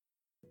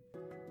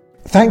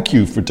Thank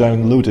you for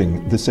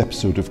downloading this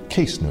episode of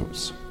Case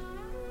Notes.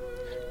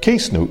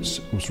 Case Notes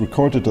was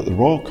recorded at the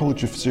Royal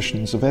College of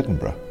Physicians of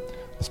Edinburgh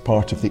as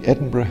part of the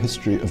Edinburgh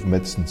History of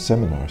Medicine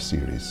Seminar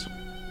Series.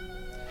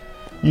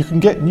 You can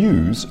get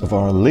news of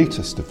our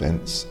latest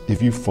events if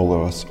you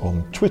follow us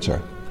on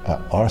Twitter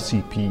at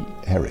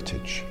RCP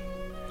Heritage.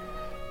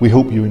 We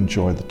hope you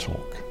enjoy the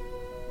talk.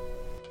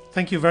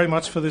 Thank you very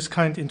much for this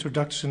kind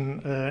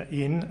introduction,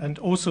 Ian, and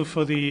also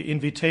for the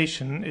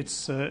invitation.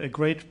 It's a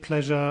great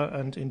pleasure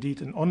and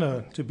indeed an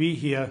honor to be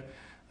here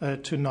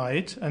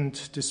tonight.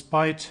 And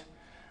despite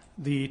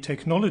the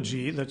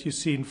technology that you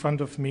see in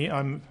front of me,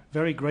 I'm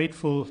very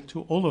grateful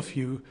to all of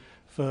you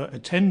for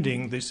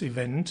attending this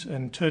event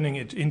and turning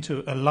it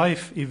into a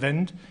live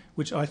event,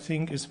 which I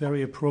think is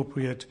very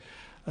appropriate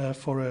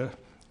for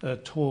a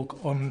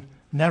talk on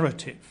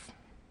narrative.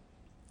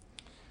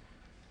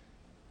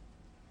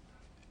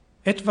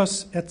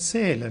 Etwas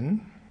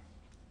erzählen,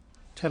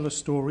 tell a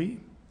story,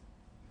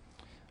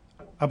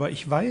 aber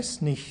ich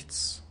weiß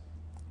nichts,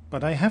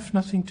 but I have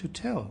nothing to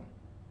tell.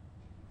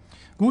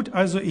 Gut,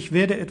 also ich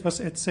werde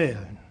etwas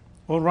erzählen.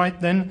 All right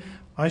then,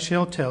 I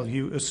shall tell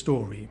you a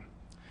story,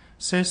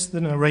 says the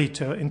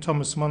narrator in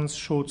Thomas Mann's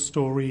short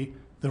story,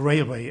 The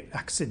Railway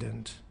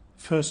Accident,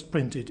 first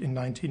printed in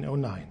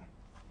 1909.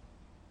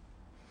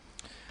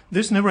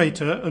 This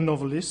narrator, a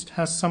novelist,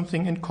 has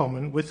something in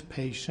common with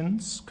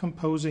patients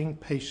composing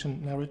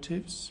patient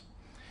narratives,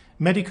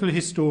 medical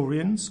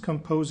historians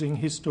composing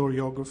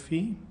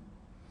historiography,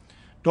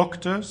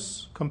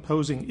 doctors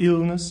composing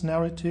illness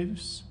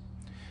narratives,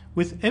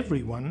 with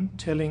everyone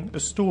telling a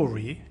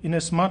story,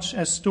 inasmuch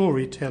as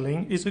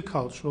storytelling is a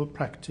cultural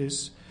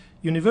practice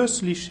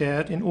universally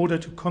shared in order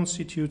to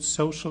constitute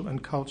social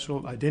and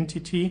cultural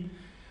identity,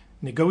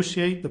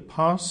 negotiate the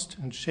past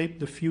and shape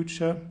the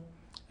future,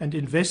 and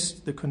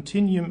invest the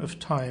continuum of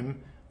time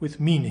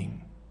with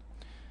meaning.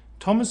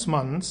 Thomas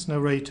Mann's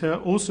narrator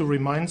also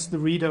reminds the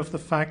reader of the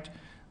fact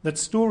that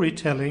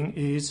storytelling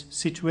is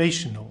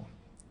situational,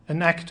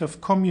 an act of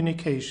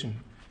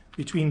communication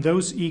between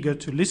those eager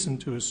to listen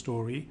to a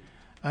story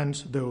and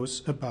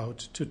those about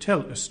to tell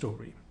a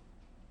story.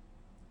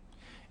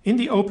 In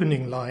the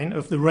opening line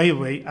of The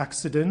Railway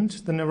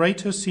Accident, the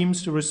narrator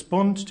seems to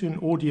respond to an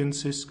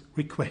audience's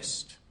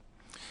request.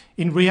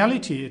 In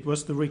reality, it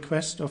was the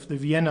request of the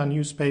Vienna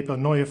newspaper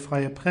Neue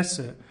Freie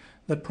Presse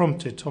that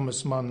prompted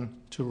Thomas Mann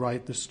to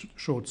write this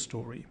short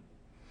story.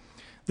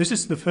 This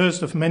is the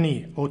first of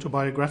many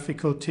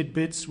autobiographical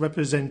tidbits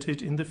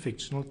represented in the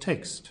fictional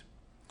text.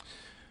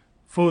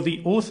 For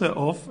the author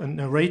of and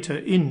narrator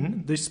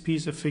in this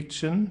piece of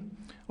fiction,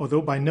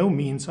 although by no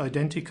means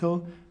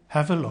identical,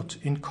 have a lot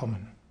in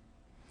common.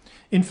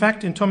 In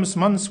fact, in Thomas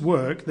Mann's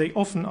work, they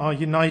often are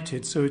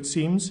united, so it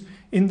seems,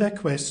 in their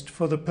quest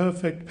for the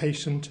perfect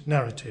patient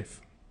narrative.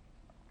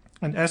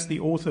 And as the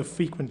author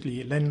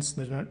frequently lends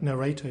the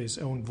narrator his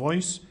own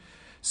voice,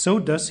 so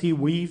does he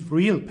weave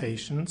real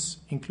patients,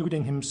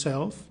 including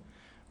himself,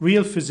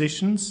 real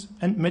physicians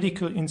and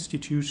medical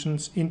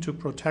institutions into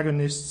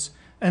protagonists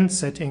and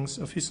settings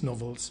of his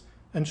novels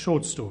and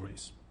short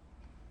stories.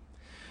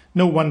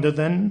 No wonder,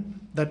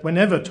 then, that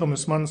whenever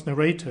Thomas Mann's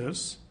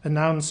narrators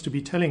announce to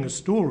be telling a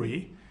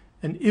story,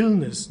 an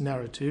illness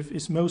narrative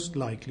is most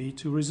likely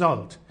to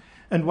result,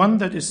 and one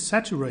that is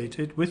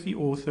saturated with the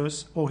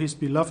author's or his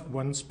beloved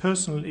one's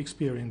personal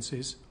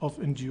experiences of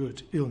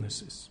endured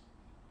illnesses.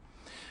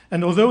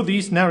 And although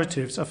these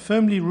narratives are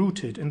firmly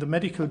rooted in the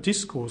medical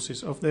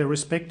discourses of their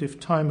respective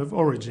time of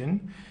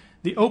origin,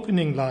 the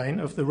opening line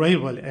of The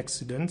Railway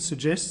Accident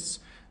suggests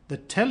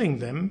that telling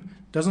them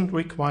doesn't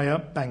require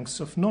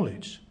banks of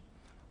knowledge.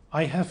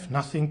 I have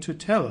nothing to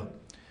tell,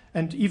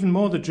 and even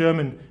more the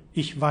German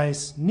Ich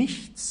weiß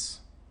nichts,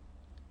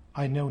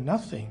 I know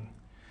nothing,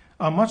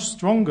 are much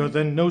stronger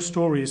than no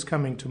story is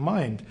coming to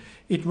mind.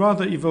 It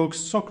rather evokes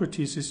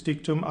Socrates'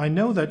 dictum, I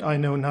know that I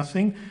know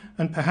nothing,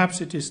 and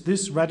perhaps it is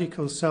this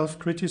radical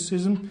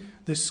self-criticism,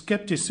 this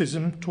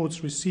skepticism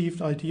towards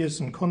received ideas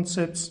and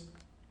concepts,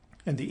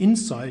 and the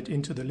insight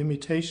into the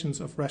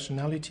limitations of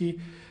rationality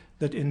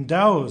that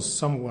endows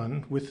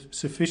someone with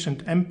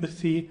sufficient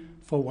empathy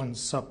for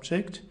one's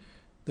subject,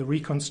 the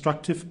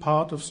reconstructive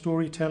part of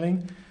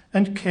storytelling,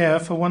 and care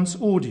for one's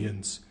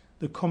audience,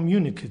 the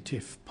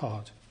communicative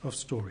part of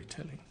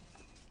storytelling.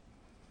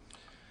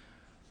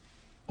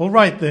 All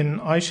right, then,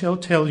 I shall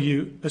tell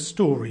you a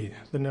story,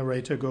 the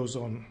narrator goes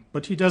on,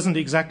 but he doesn't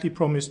exactly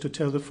promise to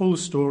tell the full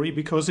story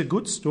because a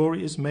good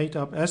story is made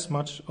up as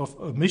much of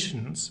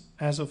omissions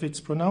as of its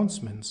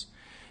pronouncements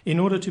in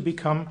order to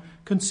become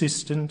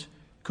consistent,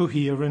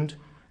 coherent,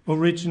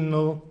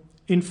 original,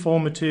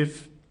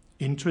 informative,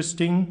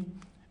 interesting,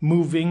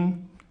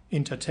 moving,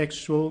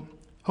 intertextual,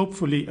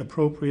 hopefully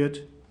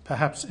appropriate,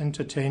 perhaps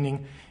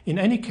entertaining, in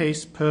any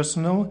case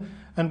personal,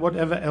 and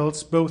whatever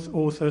else both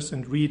authors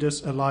and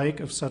readers alike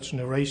of such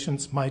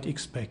narrations might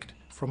expect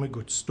from a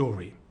good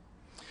story.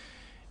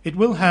 It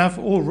will have,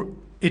 already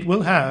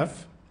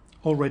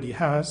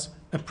has,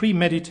 a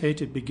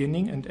premeditated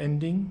beginning and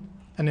ending,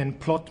 an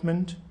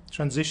emplotment,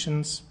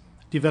 transitions,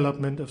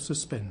 development of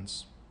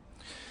suspense.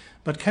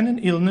 But can an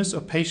illness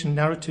or patient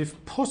narrative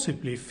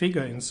possibly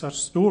figure in such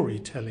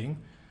storytelling,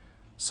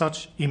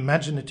 such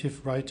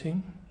imaginative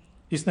writing?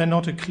 Is there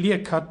not a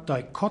clear-cut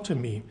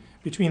dichotomy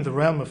between the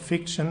realm of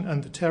fiction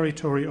and the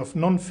territory of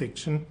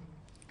non-fiction,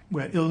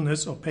 where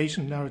illness or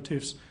patient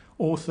narratives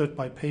authored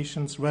by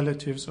patients,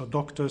 relatives, or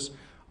doctors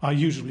are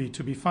usually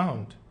to be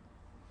found?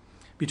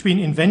 Between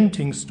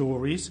inventing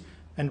stories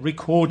and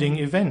recording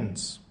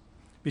events?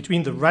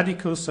 Between the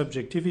radical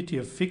subjectivity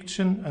of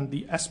fiction and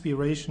the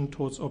aspiration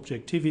towards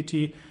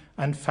objectivity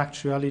and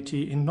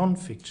factuality in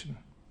non-fiction?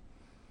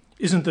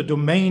 Isn't the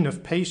domain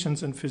of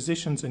patients and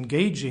physicians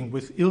engaging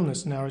with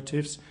illness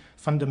narratives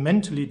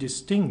fundamentally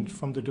distinct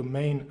from the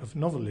domain of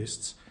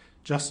novelists,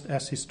 just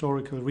as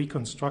historical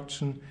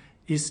reconstruction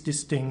is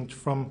distinct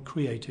from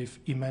creative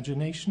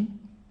imagination?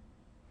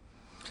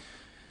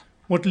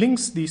 What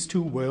links these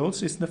two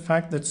worlds is the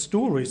fact that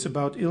stories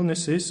about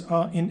illnesses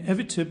are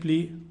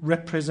inevitably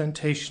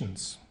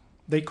representations.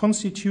 They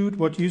constitute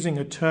what, using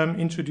a term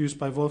introduced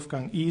by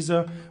Wolfgang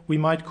Iser, we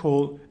might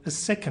call a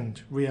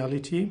second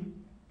reality,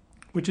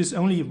 which is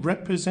only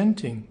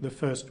representing the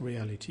first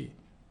reality,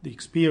 the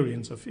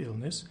experience of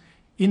illness,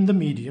 in the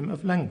medium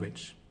of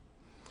language.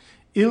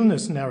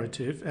 Illness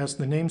narrative, as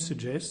the name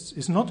suggests,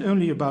 is not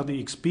only about the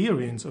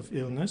experience of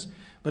illness,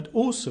 but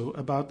also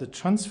about the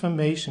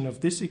transformation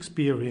of this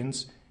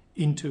experience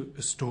into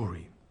a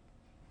story.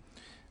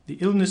 The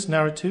illness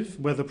narrative,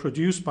 whether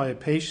produced by a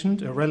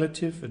patient, a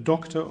relative, a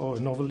doctor, or a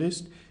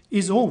novelist,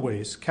 is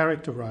always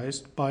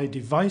characterized by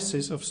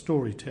devices of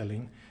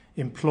storytelling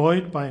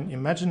employed by an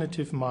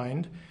imaginative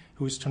mind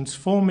who is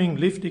transforming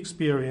lived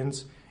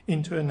experience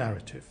into a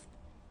narrative.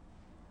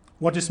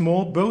 What is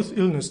more, both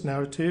illness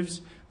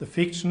narratives, the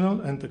fictional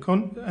and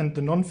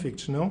the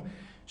non-fictional,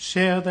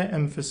 share their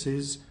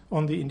emphasis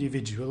on the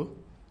individual.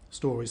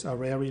 Stories are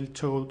rarely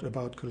told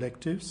about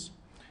collectives.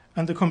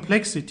 And the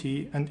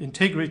complexity and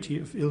integrity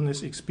of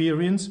illness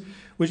experience,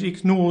 which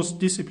ignores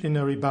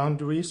disciplinary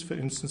boundaries, for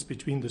instance,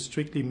 between the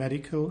strictly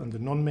medical and the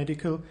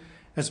non-medical,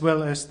 as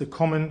well as the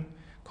common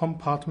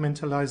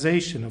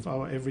compartmentalization of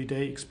our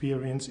everyday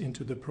experience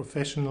into the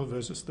professional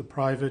versus the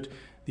private,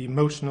 the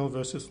emotional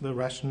versus the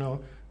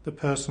rational, the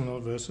personal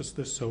versus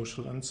the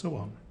social, and so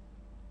on.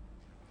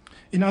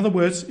 In other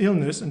words,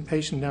 illness and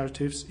patient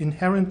narratives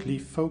inherently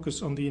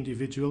focus on the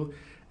individual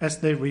as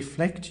they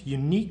reflect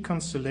unique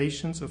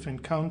constellations of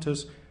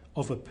encounters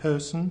of a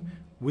person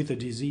with a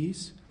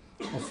disease,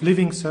 of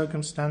living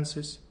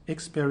circumstances,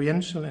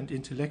 experiential and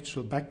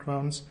intellectual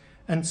backgrounds,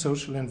 and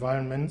social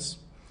environments,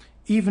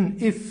 even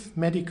if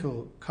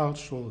medical,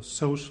 cultural,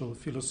 social,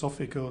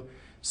 philosophical,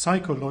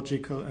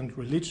 psychological, and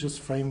religious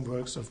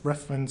frameworks of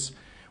reference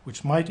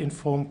which might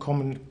inform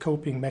common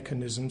coping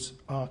mechanisms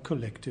are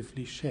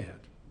collectively shared.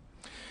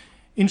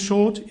 In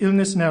short,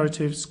 illness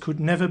narratives could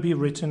never be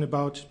written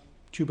about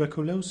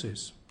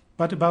tuberculosis,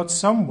 but about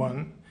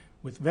someone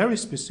with very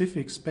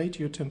specific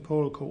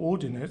spatiotemporal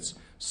coordinates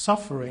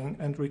suffering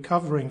and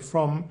recovering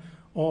from,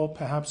 or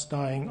perhaps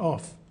dying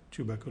of,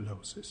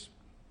 tuberculosis.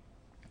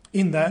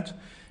 In that,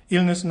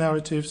 illness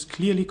narratives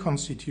clearly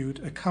constitute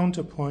a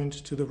counterpoint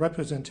to the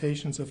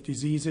representations of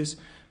diseases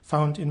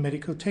found in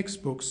medical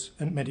textbooks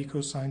and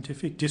medical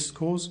scientific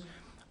discourse,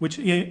 which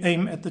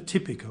aim at the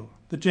typical,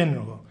 the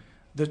general,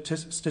 the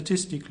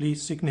statistically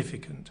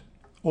significant.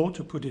 Or,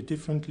 to put it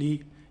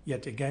differently,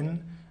 yet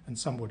again, and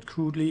somewhat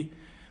crudely,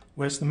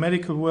 whereas the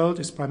medical world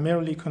is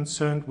primarily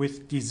concerned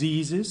with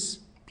diseases,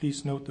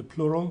 please note the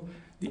plural,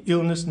 the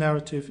illness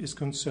narrative is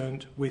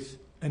concerned with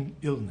an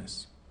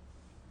illness.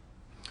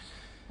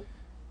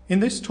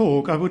 In this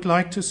talk, I would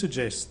like to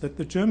suggest that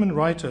the German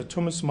writer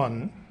Thomas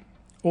Mann,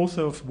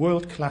 author of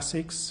world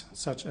classics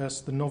such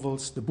as the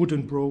novels The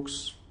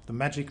Buddenbrooks, The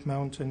Magic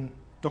Mountain,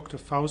 Dr.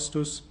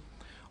 Faustus,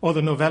 or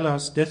the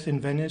novellas Death in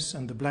Venice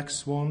and The Black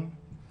Swan,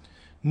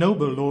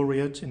 Nobel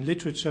laureate in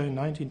literature in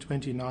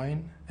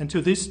 1929, and to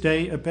this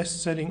day a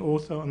best-selling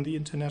author on the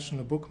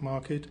international book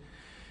market,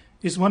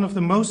 is one of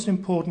the most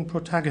important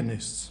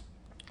protagonists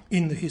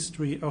in the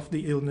history of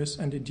the illness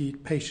and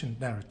indeed patient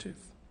narrative.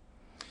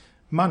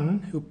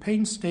 Mann, who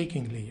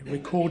painstakingly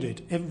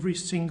recorded every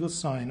single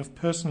sign of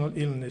personal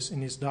illness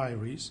in his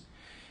diaries,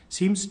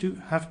 seems to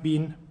have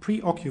been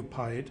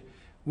preoccupied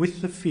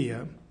with the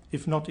fear,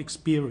 if not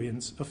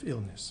experience, of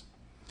illness.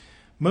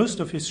 Most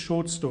of his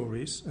short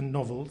stories and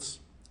novels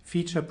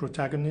feature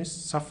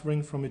protagonists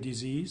suffering from a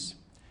disease,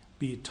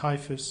 be it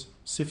typhus,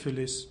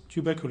 syphilis,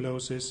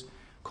 tuberculosis,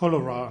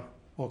 cholera,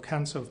 or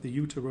cancer of the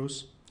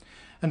uterus,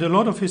 and a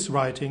lot of his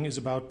writing is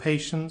about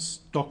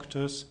patients,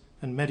 doctors,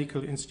 and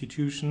medical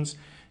institutions,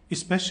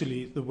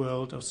 especially the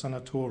world of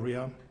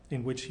sanatoria,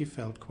 in which he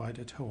felt quite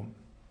at home.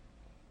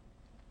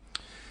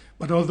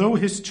 But although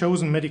his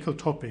chosen medical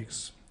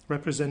topics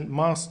represent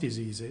mass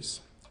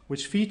diseases,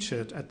 which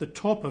featured at the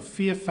top of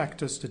fear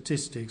factor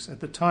statistics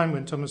at the time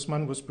when Thomas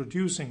Mann was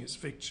producing his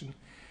fiction,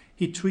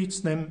 he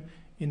treats them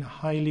in a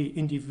highly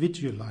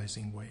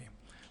individualizing way,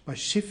 by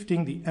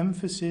shifting the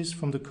emphasis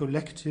from the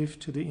collective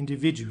to the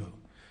individual,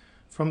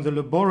 from the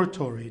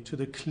laboratory to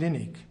the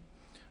clinic,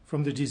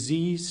 from the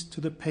disease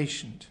to the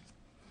patient.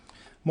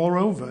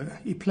 Moreover,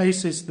 he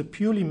places the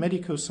purely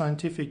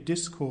medico-scientific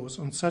discourse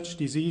on such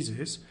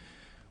diseases,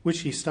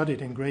 which he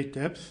studied in great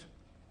depth,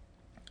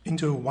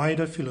 into a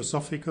wider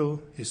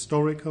philosophical,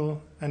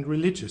 historical, and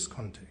religious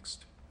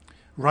context.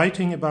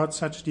 Writing about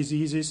such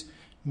diseases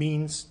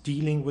means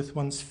dealing with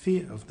one's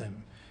fear of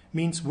them,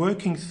 means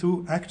working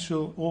through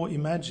actual or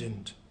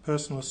imagined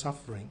personal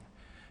suffering,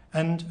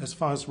 and, as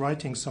far as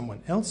writing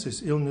someone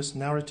else's illness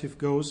narrative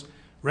goes,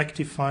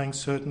 rectifying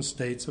certain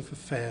states of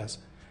affairs,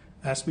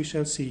 as we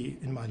shall see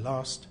in my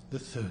last, the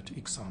third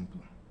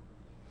example.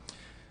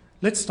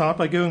 Let's start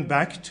by going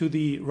back to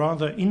the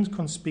rather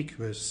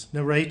inconspicuous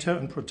narrator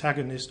and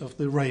protagonist of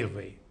the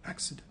railway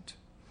accident.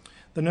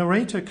 The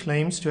narrator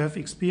claims to have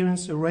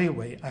experienced a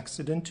railway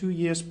accident 2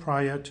 years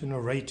prior to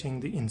narrating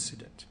the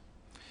incident.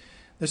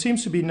 There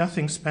seems to be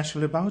nothing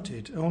special about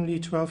it, only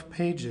 12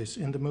 pages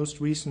in the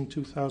most recent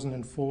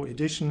 2004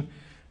 edition,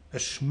 a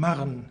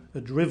schmarren,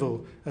 a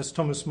drivel, as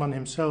Thomas Mann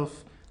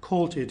himself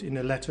called it in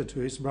a letter to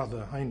his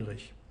brother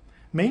Heinrich,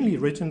 mainly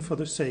written for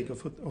the sake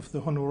of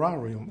the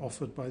honorarium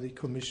offered by the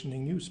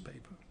commissioning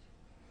newspaper.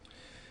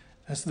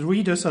 As the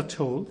readers are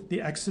told,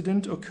 the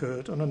accident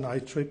occurred on a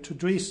night trip to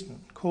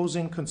Dresden,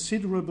 causing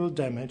considerable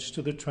damage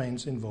to the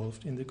trains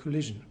involved in the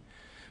collision,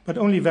 but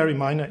only very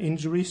minor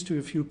injuries to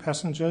a few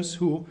passengers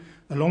who,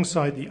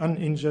 alongside the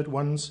uninjured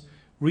ones,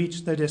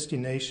 reached their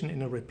destination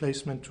in a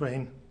replacement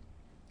train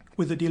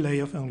with a delay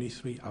of only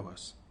 3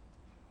 hours.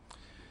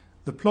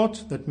 The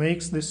plot that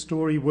makes this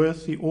story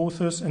worth the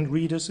author's and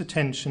reader's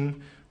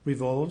attention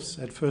revolves,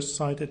 at first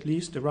sight at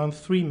least, around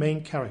 3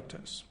 main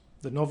characters: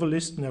 the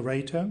novelist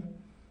narrator,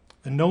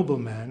 a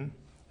nobleman,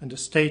 and a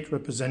state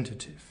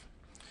representative.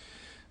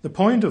 The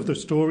point of the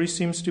story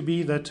seems to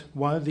be that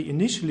while the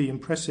initially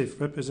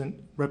impressive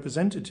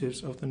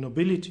representatives of the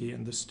nobility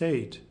and the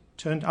state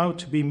turned out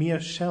to be mere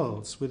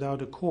shells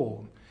without a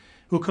core,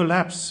 who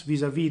collapse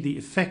vis-à-vis the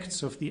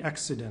effects of the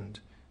accident,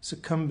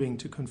 succumbing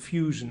to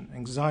confusion,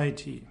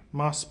 anxiety,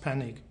 mass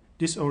panic,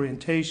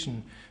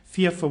 disorientation,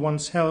 fear for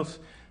one's health,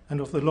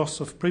 and of the loss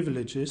of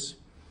privileges,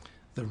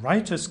 the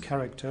writer's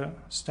character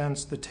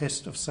stands the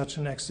test of such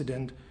an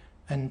accident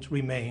and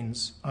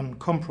remains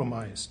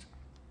uncompromised.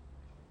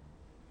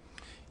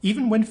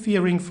 Even when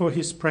fearing for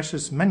his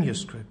precious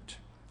manuscript,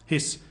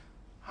 his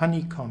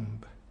honeycomb,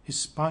 his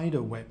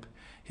spider web,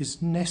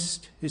 his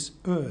nest, his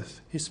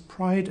earth, his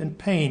pride and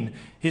pain,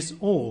 his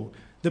all,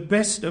 the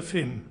best of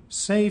him,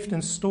 saved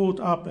and stored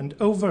up and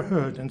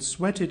overheard and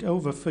sweated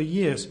over for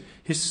years,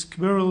 his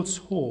squirrel's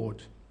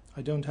hoard.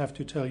 I don't have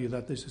to tell you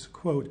that this is a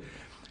quote.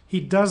 He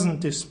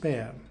doesn't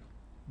despair,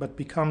 but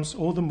becomes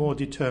all the more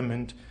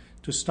determined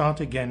to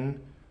start again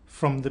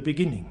from the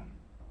beginning.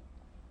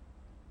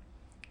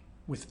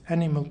 With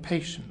animal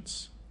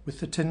patience,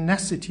 with the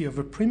tenacity of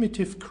a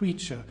primitive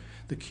creature,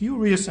 the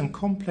curious and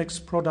complex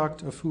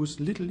product of whose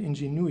little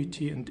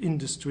ingenuity and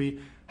industry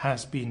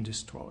has been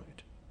destroyed.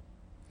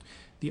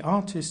 The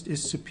artist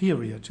is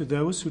superior to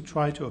those who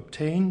try to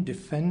obtain,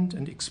 defend,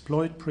 and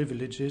exploit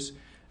privileges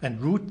and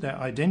root their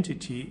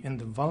identity in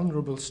the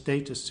vulnerable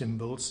status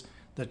symbols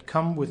that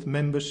come with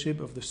membership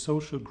of the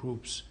social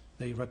groups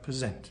they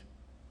represent.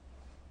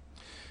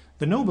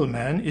 The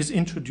nobleman is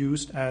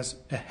introduced as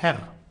a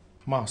Herr,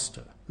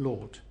 master,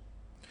 lord.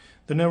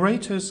 The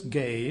narrator's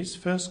gaze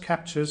first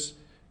captures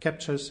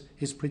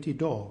his pretty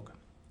dog,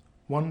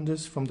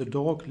 wanders from the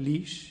dog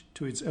leash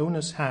to its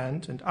owner's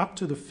hand and up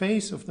to the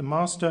face of the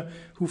master,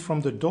 who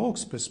from the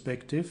dog's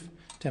perspective,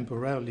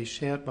 temporarily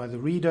shared by the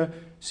reader,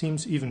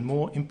 seems even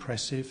more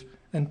impressive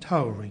and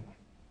towering.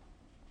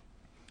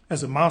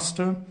 As a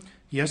master,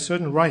 he has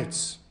certain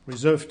rights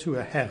reserved to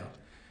a Herr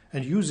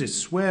and uses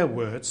swear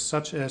words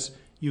such as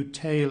 "you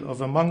tail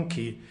of a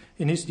monkey"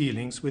 in his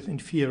dealings with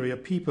inferior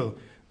people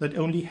that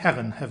only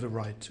Herren have a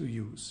right to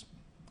use.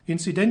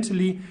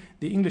 Incidentally,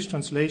 the English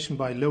translation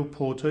by Low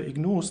Porter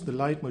ignores the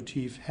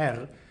leitmotif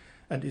Herr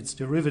and its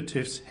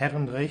derivatives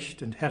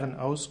Herrenrecht and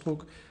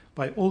Herrenausdruck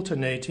by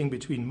alternating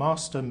between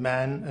master,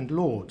 man, and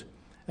lord,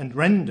 and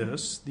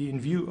renders the, in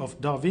view of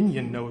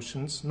Darwinian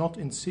notions, not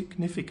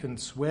insignificant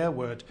swear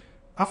word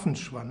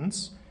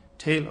Affenschwanz,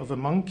 tail of a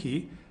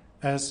monkey,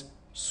 as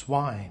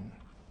swine.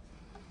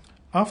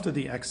 After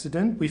the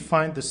accident, we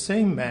find the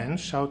same man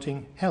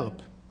shouting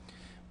help.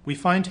 We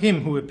find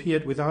him who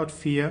appeared without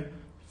fear,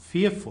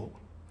 fearful.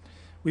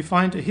 We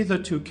find a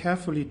hitherto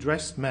carefully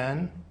dressed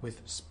man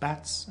with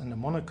spats and a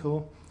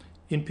monocle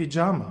in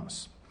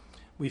pyjamas.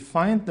 We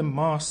find the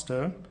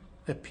master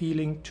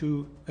appealing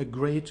to a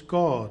great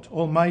God,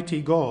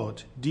 almighty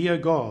God, dear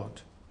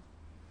God.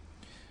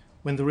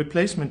 When the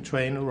replacement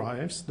train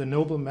arrives, the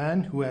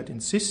nobleman who had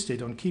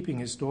insisted on keeping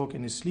his dog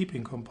in his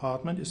sleeping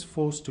compartment is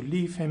forced to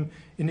leave him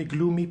in a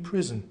gloomy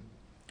prison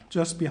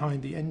just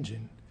behind the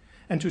engine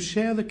and to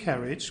share the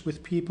carriage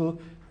with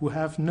people who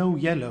have no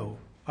yellow,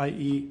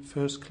 i.e.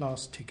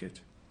 first-class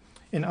ticket.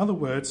 In other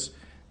words,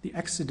 the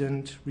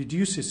accident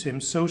reduces him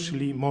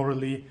socially,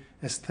 morally,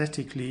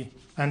 aesthetically,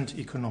 and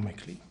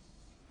economically.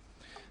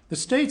 The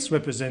state's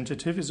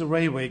representative is a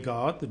railway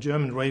guard, the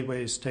German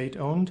railway is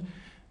state-owned,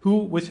 who,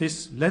 with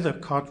his leather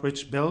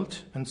cartridge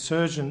belt and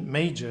Sergeant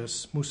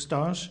Major's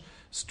moustache,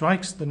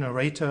 strikes the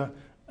narrator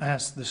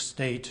as the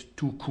state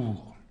tout court.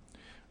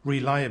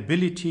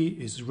 Reliability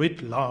is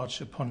writ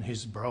large upon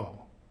his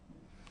brow.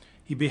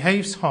 He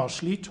behaves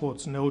harshly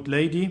towards an old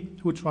lady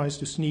who tries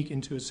to sneak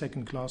into a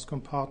second-class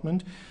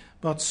compartment,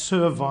 but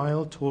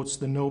servile towards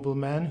the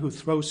nobleman who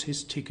throws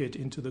his ticket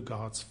into the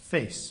guard's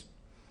face.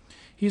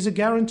 He is a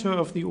guarantor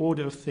of the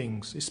order of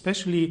things,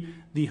 especially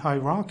the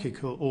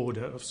hierarchical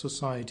order of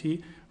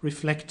society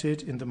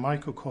reflected in the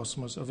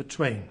microcosmos of a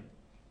train.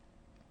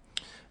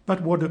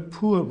 But what a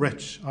poor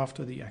wretch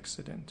after the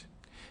accident.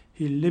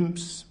 He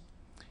limps.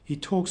 He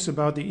talks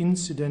about the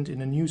incident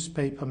in a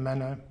newspaper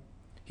manner.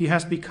 He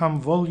has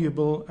become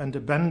voluble and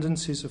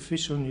abandons his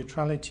official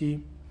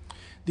neutrality.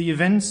 The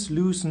events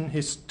loosen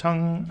his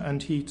tongue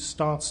and he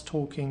starts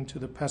talking to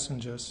the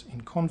passengers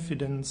in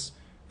confidence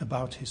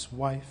about his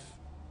wife.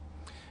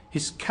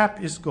 His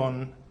cap is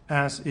gone,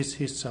 as is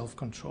his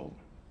self-control.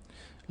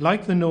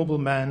 Like the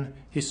nobleman,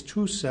 his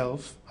true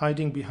self,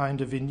 hiding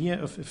behind a veneer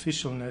of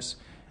officialness,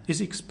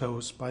 is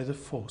exposed by the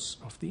force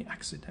of the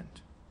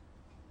accident.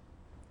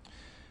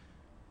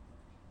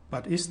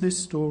 But is this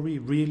story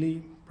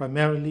really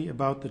primarily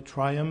about the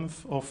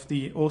triumph of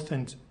the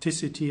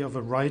authenticity of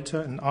a writer,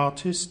 an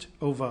artist,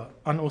 over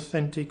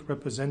unauthentic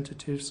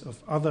representatives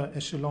of other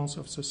echelons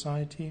of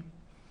society?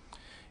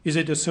 Is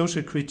it a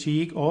social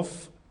critique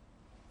of,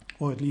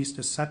 or at least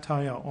a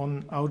satire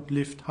on,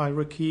 outlived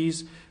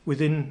hierarchies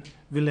within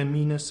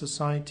Wilhelmina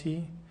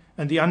society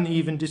and the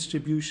uneven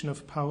distribution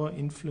of power,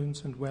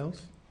 influence, and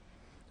wealth?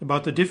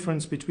 About the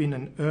difference between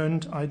an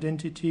earned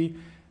identity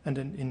and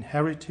an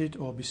inherited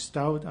or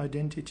bestowed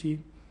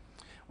identity?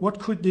 What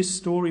could this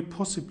story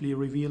possibly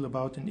reveal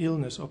about an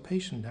illness or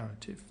patient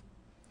narrative?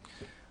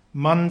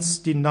 Mann's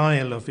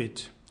denial of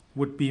it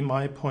would be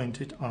my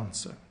pointed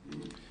answer.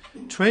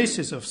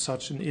 Traces of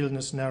such an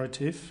illness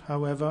narrative,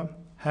 however,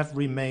 have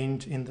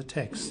remained in the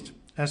text,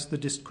 as the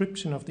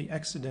description of the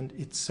accident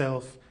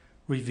itself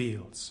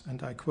reveals,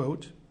 and I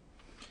quote,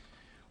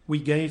 "We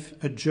gave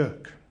a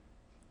jerk.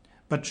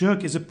 But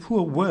jerk is a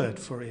poor word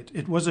for it.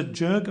 It was a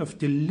jerk of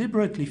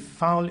deliberately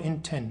foul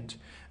intent,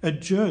 a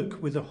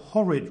jerk with a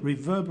horrid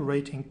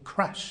reverberating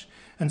crash,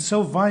 and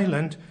so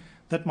violent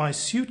that my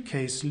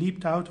suitcase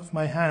leaped out of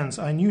my hands,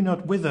 I knew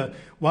not whither,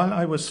 while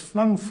I was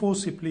flung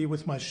forcibly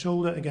with my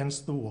shoulder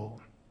against the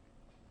wall.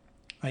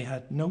 I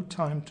had no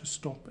time to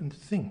stop and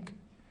think.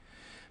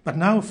 But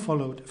now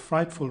followed a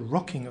frightful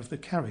rocking of the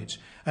carriage,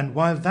 and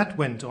while that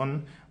went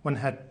on, one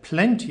had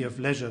plenty of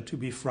leisure to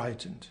be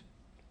frightened."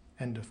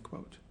 End of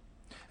quote.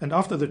 And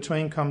after the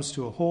train comes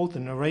to a halt, the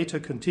narrator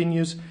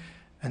continues,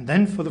 "And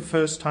then for the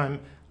first time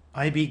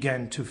I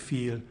began to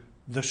feel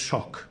the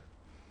shock.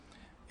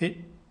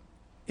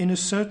 In a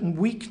certain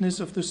weakness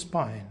of the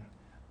spine,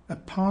 a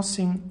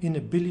passing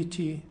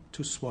inability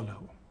to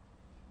swallow."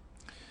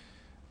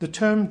 The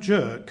term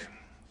jerk,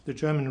 the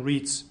German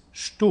reads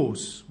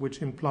Stoß,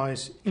 which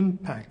implies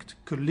impact,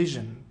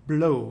 collision,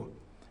 blow,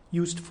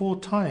 used 4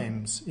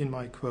 times in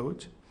my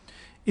quote,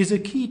 is a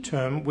key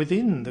term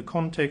within the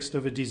context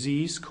of a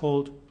disease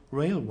called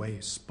railway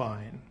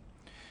spine,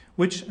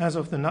 which as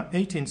of the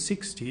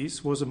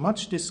 1860s was a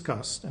much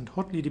discussed and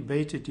hotly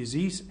debated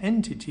disease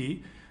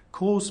entity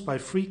caused by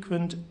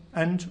frequent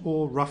and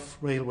or rough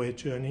railway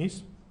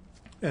journeys,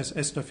 as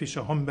Esther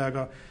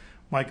Fischer-Homberger,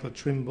 Michael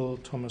Trimble,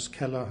 Thomas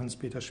Keller,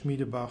 Hans-Peter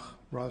Schmiedebach,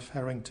 Ralph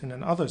Harrington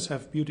and others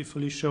have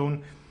beautifully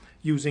shown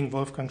using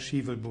Wolfgang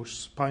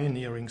Schievelbusch's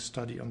pioneering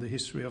study on the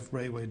history of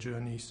railway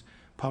journeys,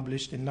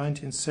 published in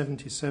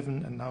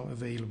 1977 and now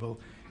available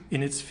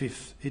in its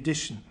 5th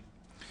edition.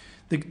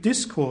 The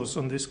discourse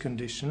on this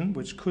condition,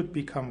 which could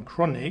become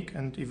chronic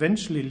and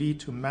eventually lead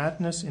to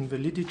madness,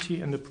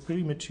 invalidity, and a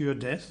premature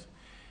death,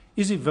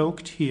 is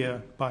evoked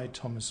here by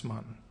Thomas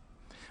Mann.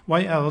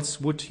 Why else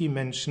would he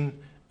mention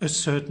a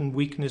certain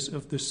weakness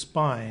of the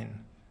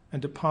spine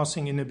and a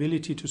passing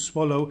inability to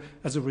swallow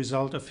as a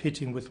result of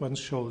hitting with one's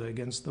shoulder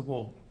against the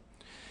wall?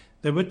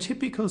 There were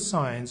typical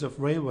signs of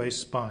railway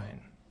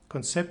spine,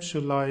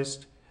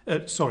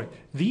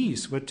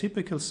 these were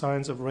typical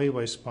signs of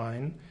railway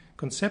spine,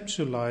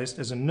 conceptualized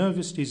as a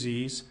nervous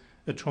disease,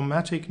 a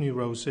traumatic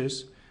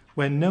neurosis,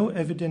 where no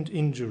evident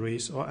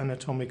injuries or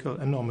anatomical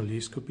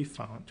anomalies could be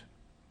found.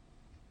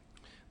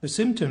 The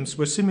symptoms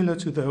were similar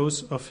to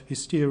those of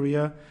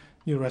hysteria,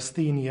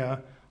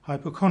 neurasthenia,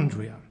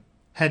 hypochondria,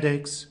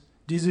 headaches,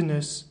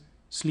 dizziness,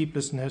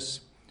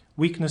 sleeplessness,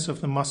 weakness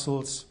of the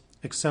muscles,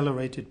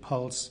 accelerated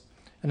pulse,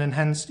 and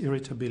enhanced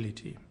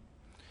irritability.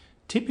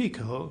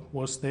 Typical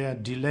was their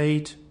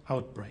delayed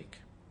outbreak.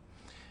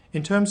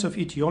 In terms of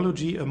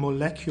etiology, a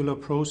molecular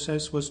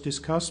process was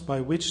discussed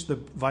by which the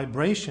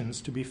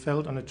vibrations to be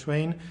felt on a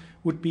train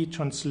would be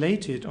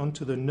translated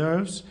onto the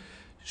nerves,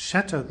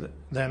 shatter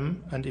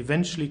them, and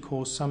eventually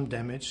cause some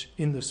damage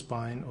in the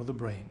spine or the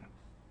brain.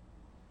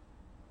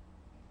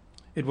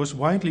 It was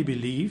widely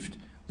believed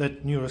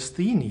that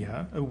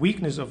neurasthenia, a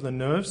weakness of the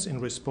nerves in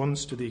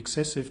response to the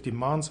excessive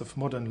demands of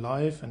modern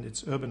life and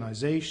its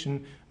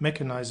urbanization,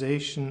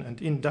 mechanization,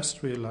 and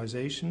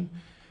industrialization,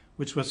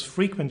 which was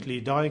frequently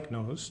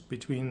diagnosed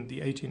between the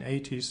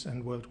 1880s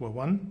and World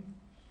War I,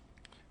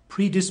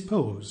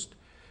 predisposed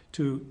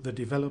to the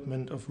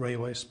development of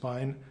railway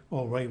spine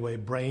or railway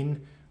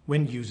brain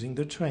when using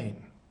the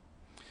train.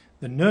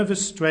 The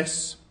nervous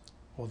stress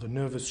or the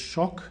nervous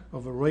shock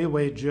of a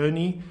railway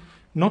journey,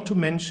 not to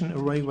mention a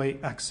railway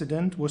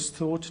accident, was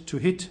thought to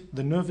hit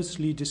the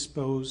nervously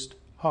disposed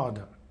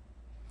harder.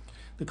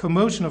 The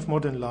commotion of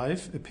modern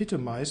life,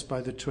 epitomized by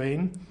the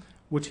train,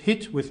 would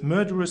hit with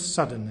murderous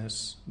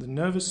suddenness the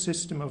nervous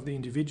system of the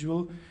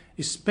individual,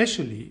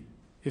 especially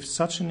if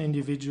such an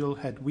individual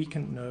had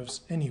weakened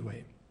nerves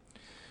anyway.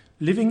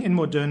 Living in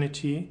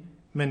modernity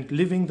meant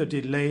living the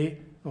delay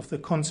of the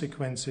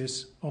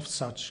consequences of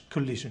such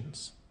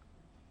collisions.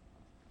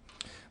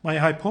 My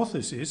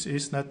hypothesis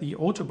is that the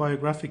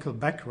autobiographical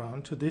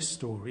background to this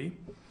story,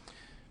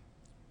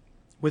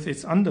 with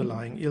its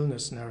underlying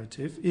illness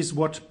narrative, is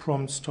what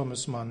prompts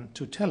Thomas Mann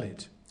to tell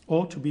it,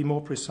 or to be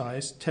more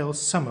precise, tell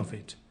some of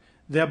it,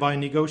 thereby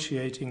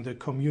negotiating the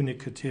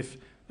communicative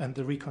and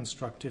the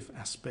reconstructive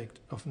aspect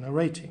of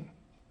narrating.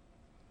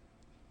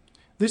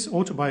 This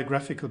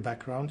autobiographical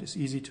background is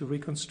easy to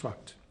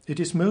reconstruct.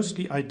 It is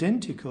mostly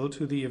identical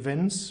to the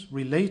events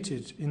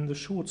related in the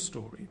short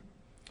story.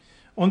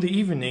 On the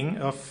evening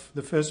of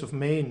the 1st of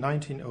May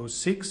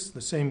 1906,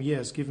 the same year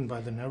as given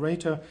by the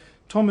narrator,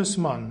 Thomas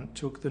Mann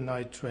took the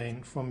night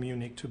train from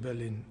Munich to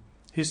Berlin.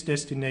 His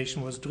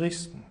destination was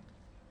Dresden,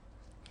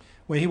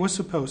 where he was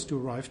supposed to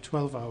arrive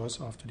 12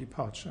 hours after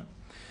departure.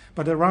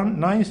 But around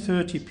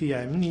 9:30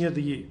 p.m., near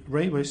the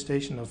railway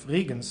station of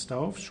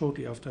Regensdorf,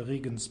 shortly after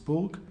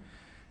Regensburg,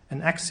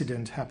 an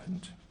accident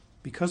happened.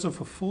 Because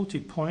of a faulty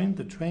point,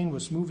 the train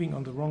was moving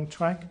on the wrong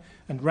track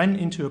and ran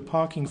into a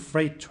parking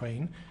freight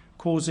train,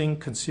 causing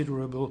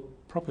considerable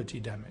property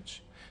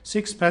damage.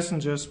 6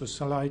 passengers were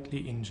slightly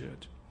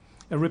injured.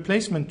 A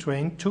replacement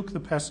train took the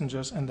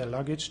passengers and their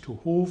luggage to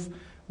Hof,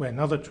 where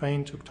another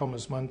train took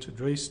Thomas Mann to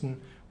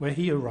Dresden, where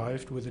he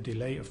arrived with a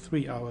delay of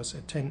 3 hours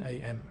at 10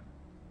 a.m.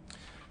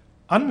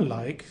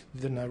 Unlike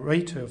the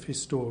narrator of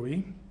his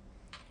story,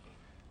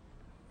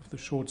 of the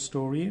short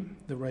story,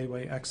 The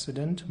Railway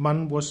Accident,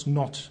 Mann was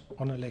not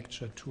on a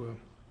lecture tour.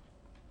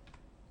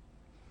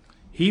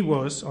 He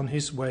was on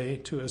his way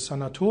to a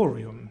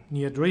sanatorium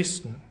near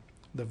Dresden,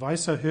 the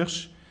Weißer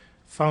Hirsch,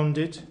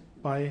 founded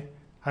by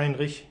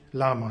Heinrich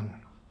Lahmann.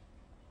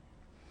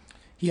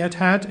 He had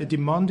had a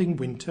demanding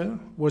winter,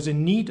 was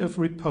in need of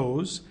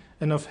repose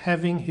and of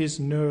having his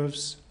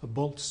nerves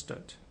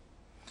bolstered.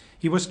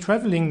 He was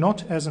traveling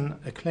not as an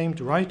acclaimed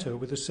writer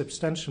with a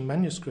substantial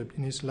manuscript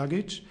in his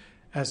luggage,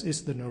 as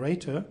is the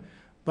narrator,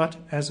 but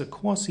as a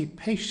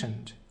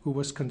quasi-patient who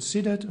was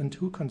considered and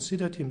who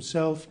considered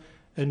himself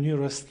a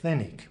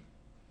neurasthenic.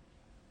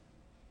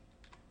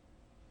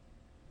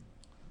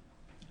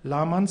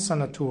 Lahmann's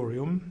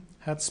sanatorium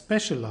had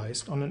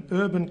specialized on an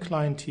urban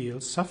clientele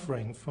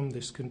suffering from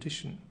this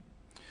condition.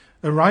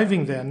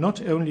 Arriving there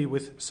not only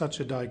with such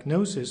a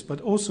diagnosis,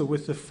 but also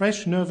with the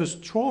fresh nervous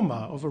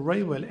trauma of a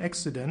railway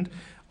accident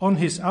on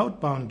his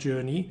outbound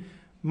journey,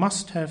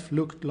 must have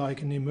looked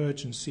like an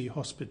emergency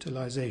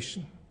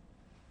hospitalization.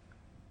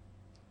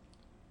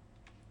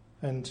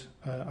 And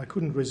I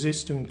couldn't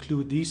resist to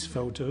include these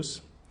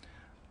photos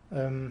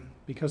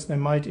because they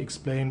might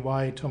explain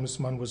why Thomas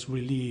Mann was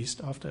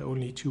released after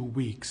only 2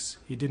 weeks.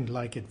 He didn't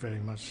like it very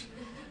much.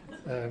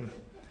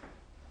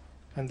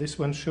 And this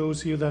one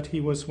shows you that he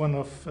was one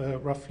of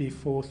roughly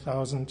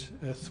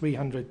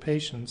 4,300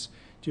 patients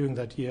during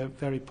that year,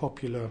 very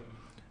popular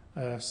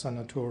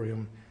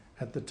sanatorium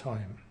at the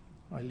time.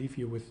 I leave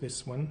you with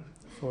this one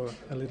for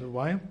a little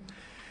while.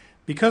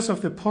 Because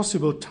of the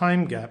possible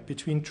time gap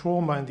between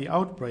trauma and the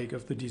outbreak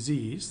of the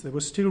disease, there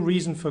was still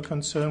reason for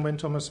concern when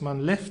Thomas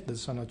Mann left the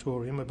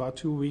sanatorium about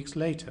 2 weeks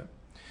later.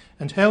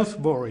 And health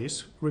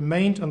worries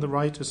remained on the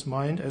writer's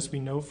mind, as we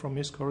know from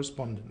his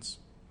correspondence.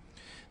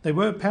 They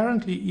were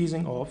apparently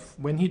easing off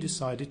when he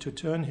decided to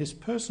turn his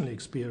personal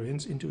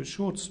experience into a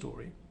short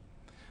story.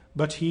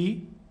 But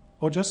he,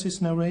 or just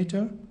his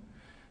narrator,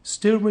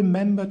 still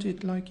remembered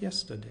it like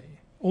yesterday.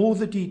 All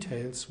the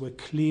details were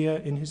clear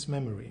in his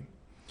memory.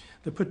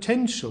 The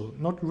potential,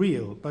 not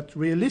real, but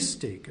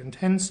realistic, and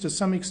hence to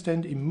some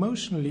extent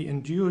emotionally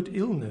endured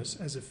illness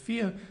as a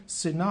fear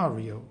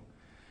scenario.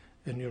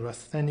 A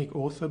neurasthenic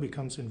author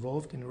becomes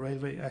involved in a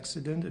railway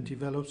accident and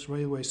develops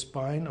railway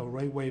spine or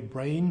railway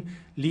brain,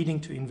 leading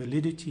to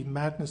invalidity,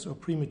 madness, or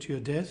premature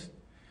death,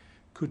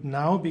 could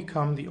now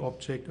become the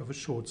object of a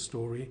short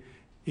story,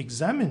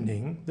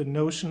 examining the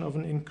notion of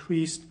an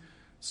increased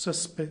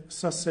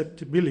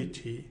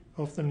susceptibility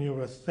of the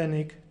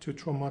neurasthenic to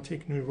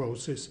traumatic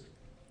neurosis,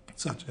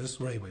 such as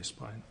railway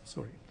spine.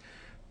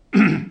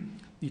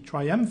 The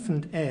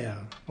triumphant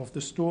air of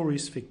the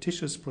story's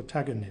fictitious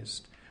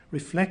protagonist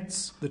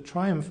reflects the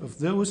triumph of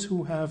those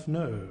who have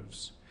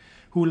nerves,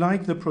 who,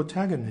 like the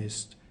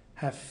protagonist,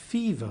 have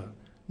fever,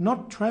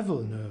 not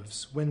travel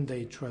nerves when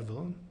they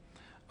travel,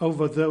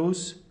 over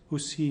those who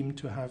seem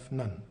to have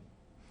none.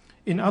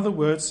 In other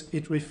words,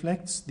 it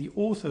reflects the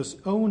author's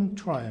own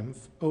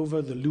triumph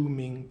over the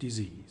looming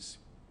disease.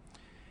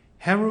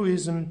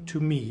 Heroism to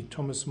me,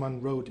 Thomas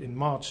Mann wrote in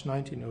March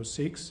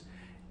 1906,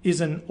 is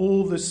an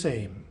all the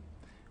same.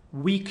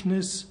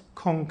 Weakness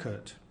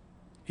conquered.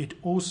 It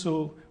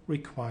also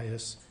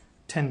requires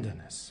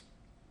tenderness.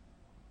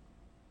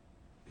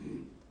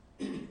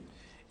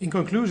 In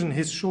conclusion,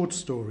 his short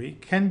story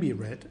can be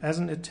read as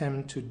an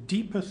attempt to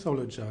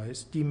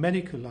depathologize,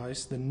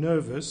 demedicalize the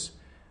nervous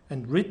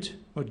and rid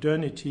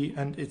modernity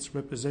and its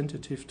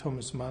representative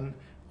Thomas Mann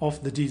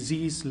of the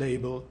disease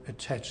label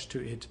attached to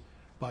it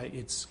by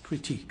its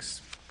critiques.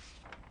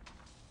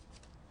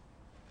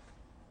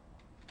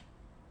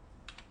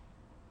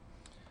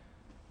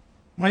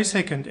 My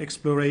second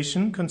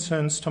exploration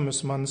concerns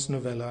Thomas Mann's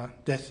novella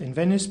Death in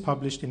Venice,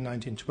 published in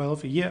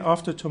 1912, a year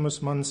after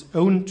Thomas Mann's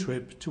own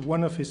trip to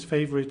one of his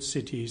favorite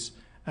cities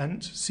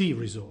and sea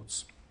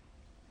resorts.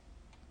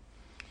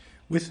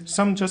 With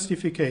some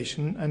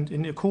justification and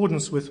in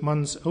accordance with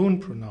Mann's own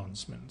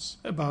pronouncements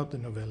about the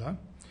novella,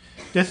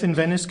 Death in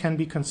Venice can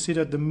be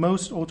considered the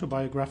most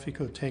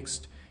autobiographical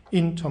text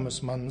in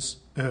Thomas Mann's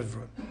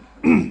oeuvre.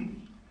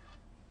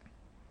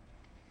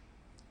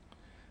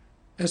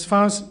 As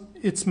far as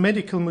its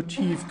medical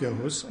motif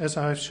goes, as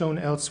I have shown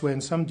elsewhere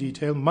in some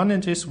detail, Mann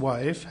and his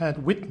wife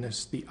had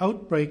witnessed the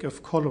outbreak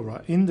of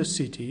cholera in the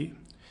city,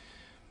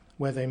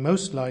 where they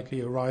most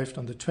likely arrived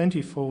on the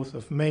 24th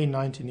of May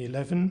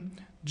 1911,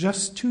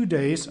 just 2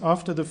 days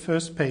after the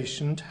first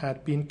patient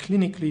had been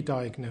clinically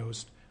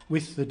diagnosed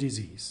with the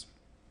disease.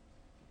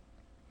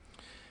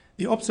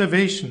 The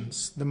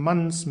observations the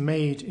Manns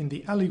made in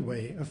the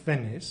alleyway of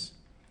Venice,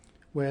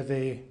 where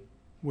they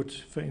would,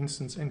 for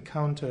instance,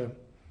 encounter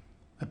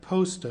a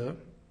poster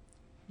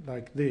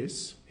like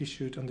this,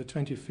 issued on the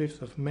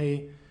 25th of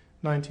May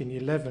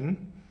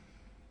 1911.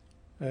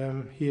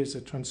 Here's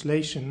a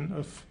translation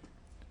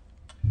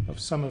of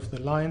some of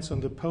the lines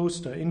on the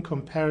poster in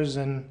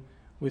comparison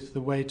with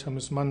the way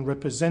Thomas Mann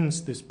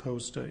represents this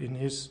poster in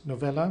his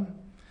novella.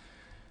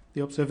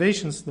 The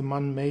observations the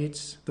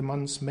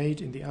Manns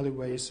made in the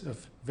alleyways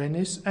of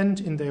Venice and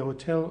in their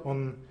hotel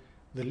on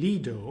the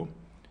Lido,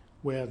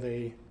 where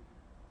they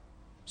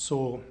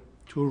saw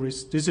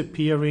tourists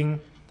disappearing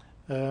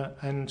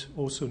and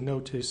also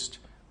noticed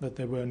that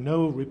there were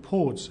no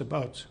reports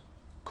about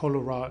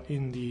cholera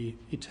in the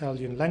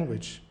Italian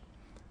language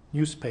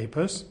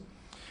newspapers,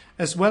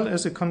 as well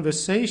as a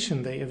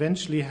conversation they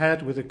eventually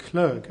had with a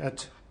clerk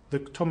at the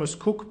Thomas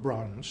Cook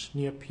branch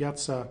near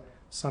Piazza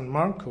San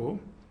Marco.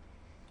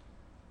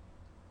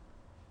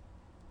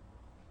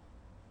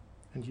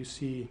 And you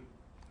see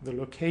the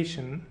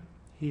location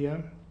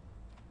here,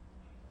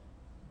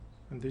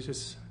 and this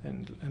is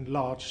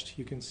enlarged.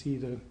 You can see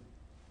the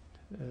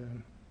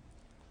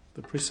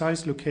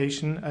precise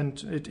location,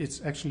 and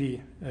it's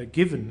actually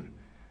given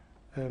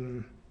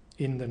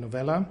in the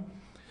novella.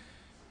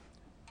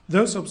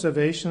 Those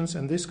observations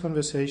and this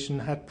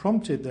conversation had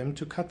prompted them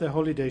to cut their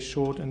holiday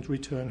short and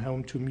return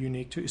home to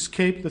Munich to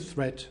escape the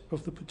threat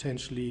of the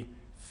potentially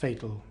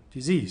fatal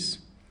disease.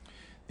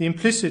 The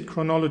implicit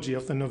chronology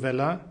of the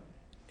novella,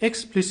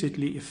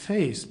 explicitly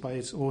effaced by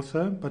its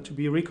author, but to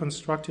be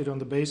reconstructed on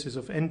the basis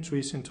of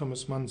entries in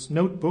Thomas Mann's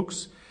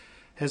notebooks,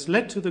 has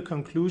led to the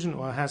conclusion,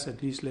 or has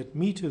at least led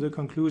me to the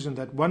conclusion,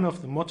 that one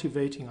of the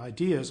motivating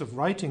ideas of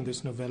writing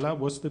this novella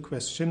was the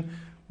question,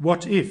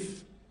 what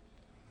if?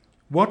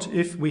 What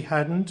if we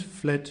hadn't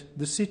fled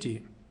the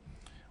city?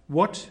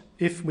 What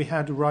if we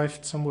had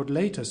arrived somewhat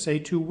later, say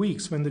 2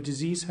 weeks, when the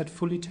disease had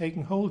fully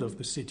taken hold of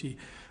the city?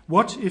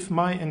 What if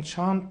my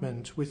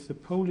enchantment with the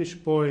Polish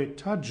boy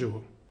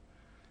Tajo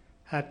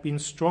had been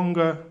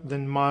stronger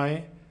than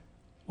my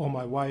or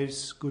my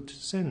wife's good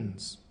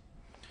sense?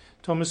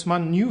 Thomas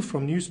Mann knew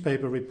from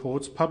newspaper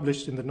reports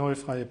published in the Neue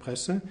Freie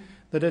Presse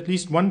that at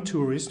least one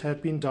tourist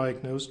had been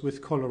diagnosed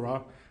with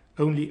cholera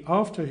only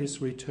after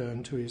his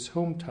return to his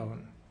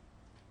hometown.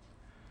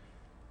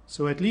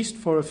 So at least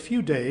for a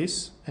few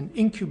days, an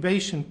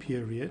incubation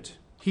period,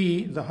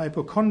 he, the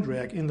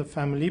hypochondriac in the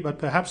family, but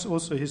perhaps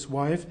also his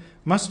wife,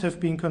 must have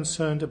been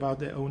concerned about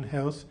their own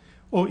health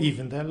or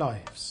even their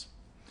lives.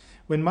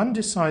 When Mann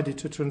decided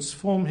to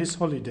transform his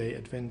holiday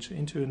adventure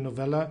into a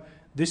novella,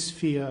 this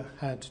fear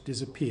had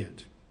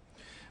disappeared.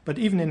 But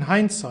even in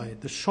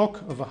hindsight, the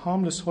shock of a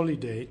harmless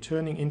holiday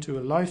turning into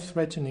a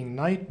life-threatening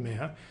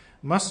nightmare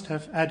must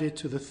have added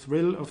to the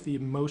thrill of the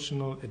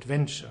emotional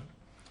adventure.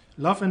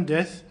 Love and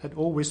death had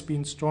always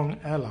been strong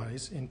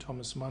allies in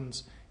Thomas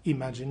Mann's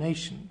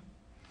imagination.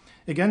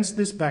 Against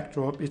this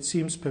backdrop, it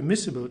seems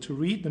permissible to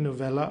read the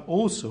novella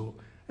also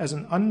as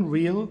an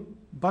unreal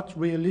but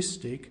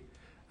realistic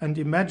and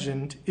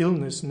imagined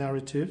illness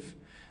narrative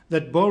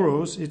that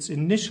borrows its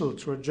initial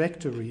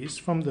trajectories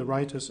from the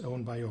writer's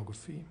own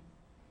biography.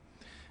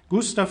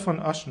 Gustav von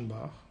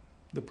Aschenbach,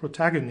 the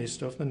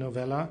protagonist of the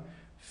novella,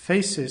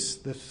 faces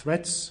the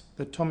threats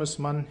that Thomas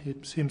Mann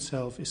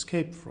himself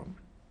escaped from.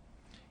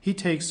 He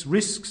takes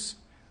risks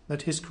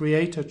that his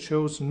creator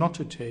chose not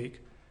to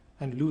take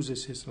and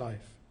loses his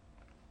life.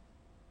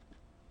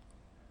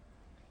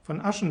 Von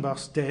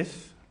Aschenbach's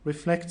death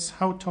reflects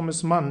how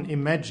Thomas Mann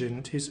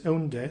imagined his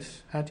own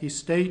death had he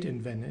stayed in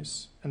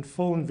Venice and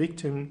fallen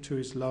victim to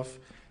his love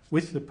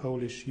with the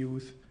Polish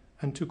youth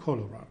and to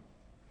cholera.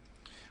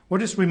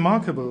 What is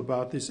remarkable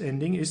about this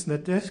ending is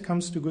that death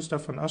comes to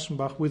Gustav von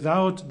Aschenbach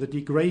without the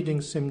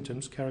degrading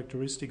symptoms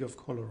characteristic of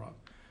cholera.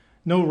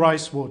 No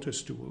rice water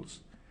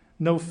stools,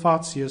 no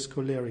facies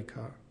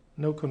cholerica,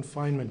 no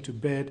confinement to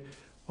bed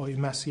or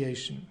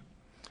emaciation.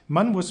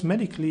 Mann was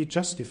medically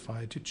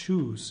justified to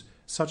choose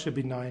such a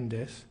benign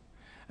death,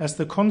 as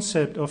the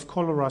concept of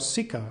cholera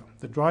sicca,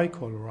 the dry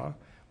cholera,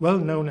 well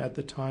known at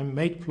the time,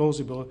 made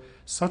plausible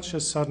such a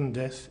sudden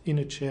death in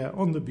a chair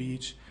on the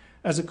beach,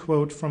 as a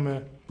quote from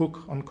a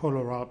book on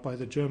cholera by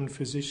the German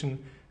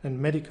physician and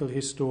medical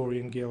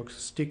historian Georg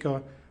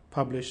Sticker,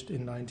 published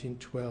in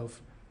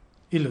 1912,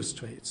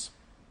 illustrates.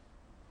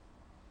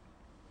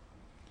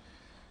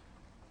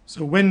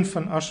 So when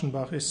von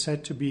Aschenbach is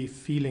said to be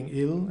feeling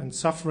ill and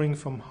suffering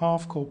from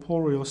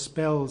half-corporeal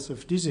spells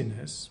of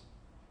dizziness,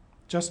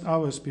 just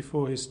hours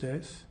before his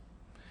death,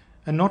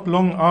 and not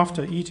long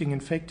after eating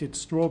infected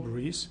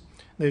strawberries,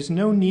 there is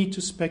no need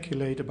to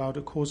speculate about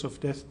a cause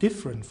of death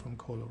different from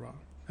cholera,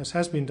 as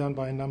has been done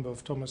by a number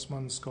of Thomas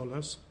Mann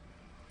scholars,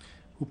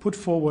 who put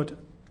forward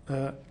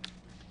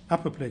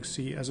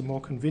apoplexy as a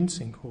more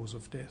convincing cause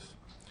of death.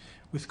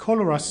 With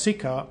cholera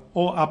sicca,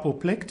 or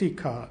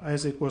apoplectica,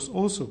 as it was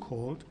also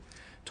called,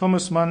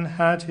 Thomas Mann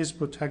had his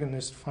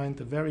protagonist find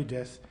the very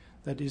death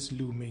that is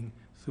looming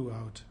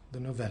throughout the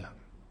novella.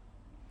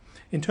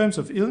 In terms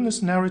of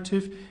illness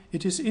narrative,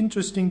 it is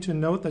interesting to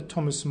note that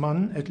Thomas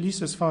Mann, at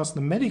least as far as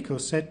the medical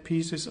set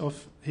pieces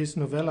of his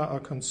novella are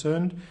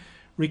concerned,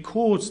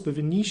 records the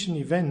Venetian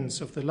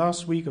events of the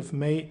last week of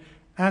May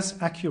as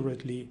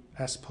accurately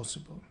as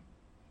possible.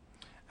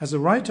 As a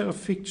writer of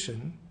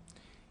fiction,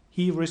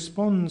 he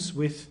responds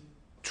with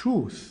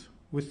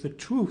the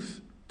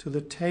truth to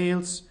the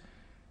tales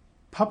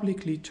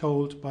publicly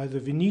told by the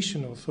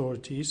Venetian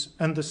authorities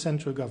and the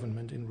central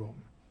government in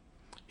Rome.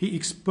 He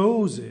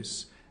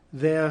exposes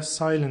their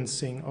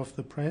silencing of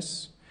the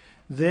press,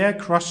 their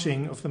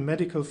crushing of the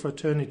medical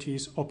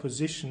fraternity's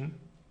opposition,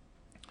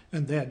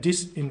 and their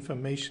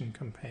disinformation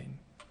campaign.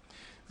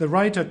 The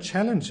writer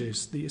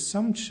challenges the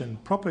assumption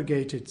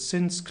propagated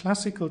since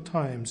classical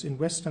times in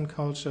Western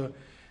culture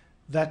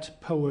that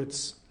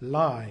poets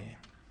lie.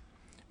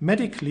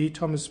 Medically,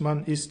 Thomas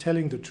Mann is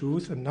telling the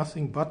truth and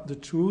nothing but the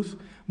truth,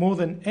 more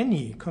than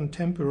any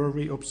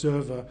contemporary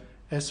observer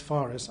as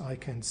far as I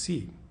can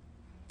see.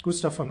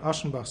 Gustav von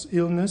Aschenbach's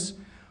illness,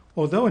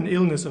 although an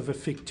illness of a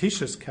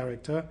fictitious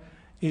character,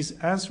 is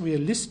as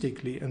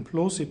realistically and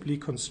plausibly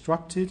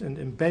constructed and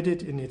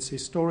embedded in its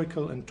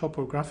historical and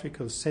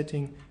topographical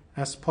setting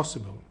as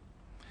possible.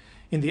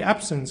 In the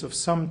absence of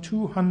some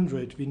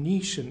 200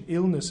 Venetian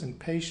illness and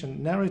patient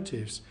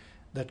narratives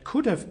that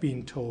could have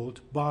been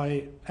told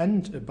by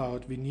and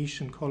about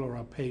Venetian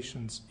cholera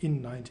patients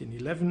in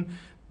 1911,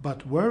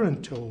 but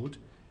weren't told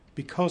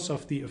because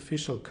of the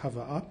official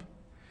cover-up,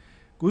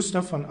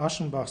 Gustav von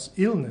Aschenbach's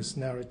illness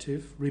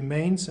narrative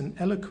remains an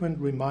eloquent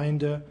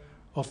reminder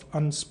of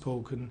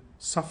unspoken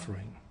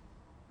suffering.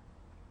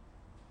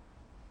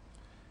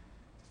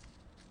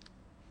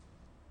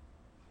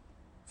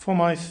 For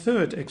my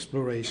third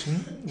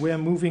exploration, we are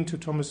moving to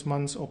Thomas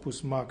Mann's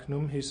opus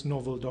magnum, his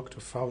novel Dr.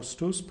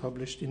 Faustus,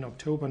 published in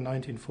October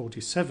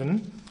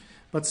 1947.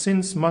 But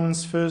since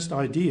Mann's first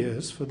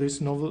ideas for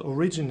this novel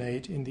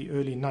originate in the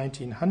early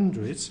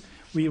 1900s,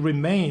 we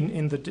remain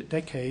in the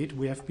decade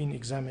we have been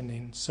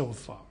examining so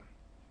far.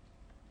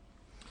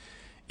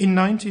 In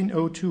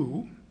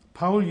 1902,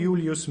 Paul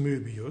Julius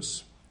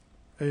Möbius,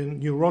 a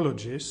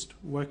neurologist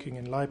working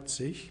in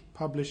Leipzig,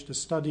 published a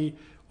study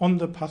on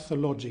the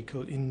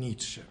pathological in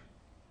Nietzsche.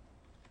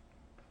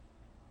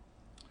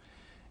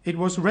 It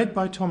was read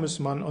by Thomas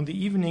Mann on the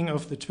evening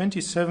of the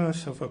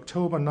 27th of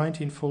October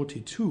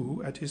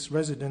 1942 at his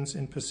residence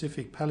in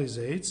Pacific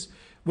Palisades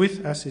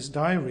with, as his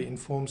diary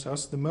informs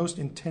us, the most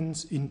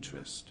intense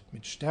interest,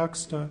 mit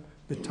stärkster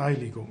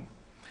Beteiligung.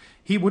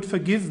 He would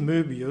forgive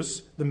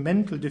Möbius the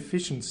mental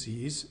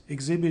deficiencies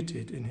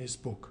exhibited in his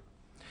book,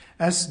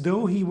 as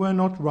though he were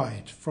not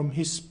right from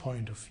his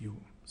point of view,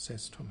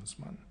 says Thomas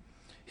Mann.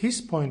 His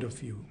point of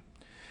view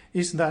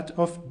is that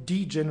of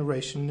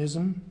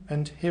degenerationism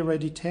and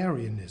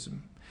hereditarianism,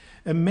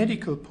 a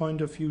medical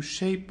point of view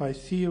shaped by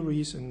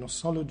theories and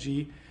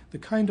nosology, the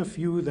kind of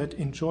view that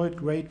enjoyed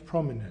great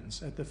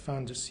prominence at the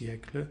fin de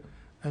siècle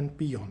and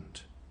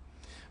beyond.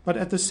 But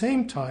at the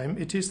same time,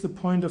 it is the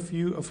point of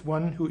view of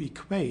one who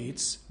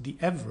equates the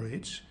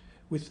average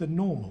with the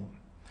normal,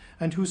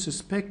 and who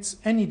suspects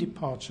any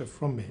departure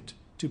from it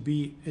to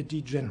be a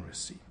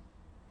degeneracy.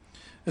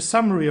 A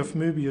summary of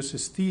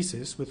Möbius's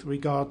thesis with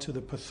regard to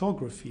the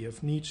pathography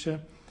of Nietzsche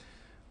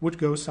would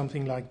go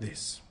something like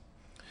this.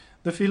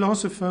 The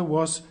philosopher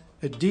was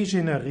a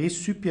dégénéré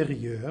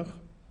supérieur,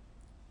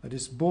 that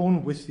is,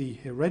 born with the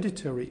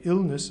hereditary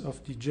illness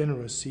of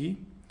degeneracy,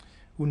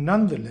 who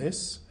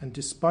nonetheless, and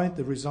despite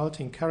the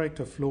resulting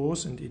character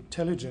flaws and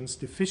intelligence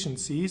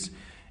deficiencies,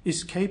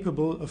 is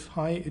capable of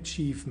high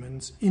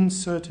achievements in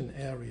certain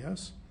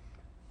areas,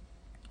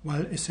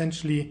 while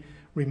essentially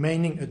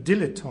remaining a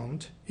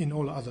dilettante in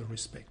all other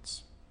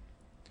respects.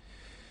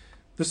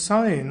 The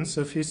signs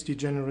of his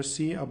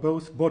degeneracy are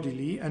both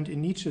bodily and,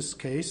 in Nietzsche's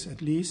case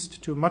at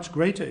least, to a much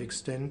greater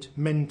extent,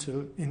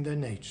 mental in their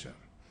nature.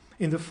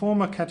 In the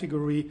former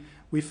category,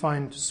 we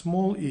find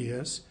small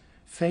ears,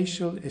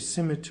 facial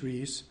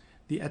asymmetries,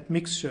 the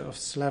admixture of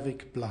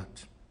Slavic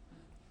blood.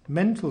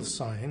 Mental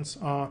signs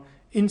are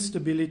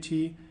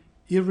instability,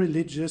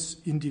 irreligious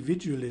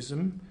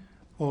individualism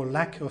or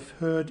lack of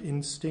herd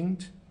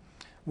instinct,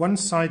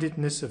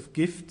 one-sidedness of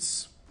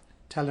gifts,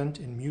 talent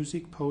in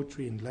music,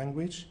 poetry and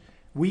language,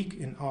 weak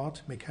in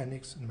art,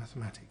 mechanics and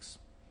mathematics.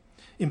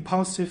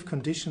 Impulsive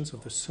conditions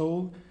of the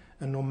soul,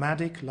 a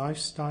nomadic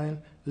lifestyle,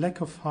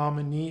 lack of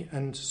harmony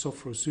and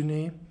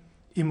sophrosyne,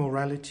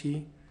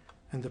 immorality,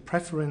 and the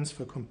preference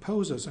for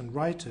composers and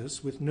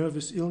writers with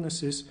nervous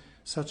illnesses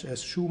such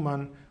as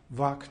Schumann,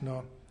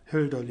 Wagner,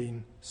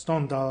 Hölderlin,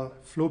 Stendhal,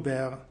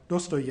 Flaubert,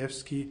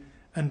 Dostoevsky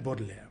and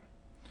Baudelaire.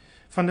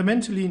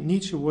 Fundamentally,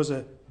 Nietzsche was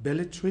a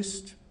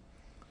belletrist,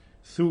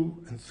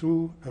 through and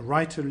through a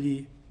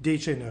writerly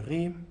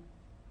dégénéré,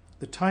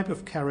 the type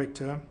of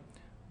character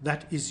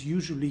that is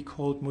usually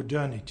called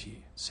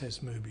modernity, says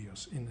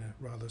Möbius in a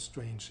rather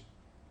strange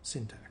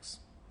syntax.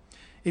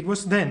 It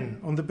was then,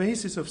 on the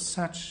basis of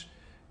such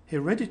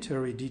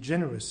hereditary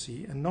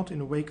degeneracy, and not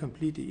in a way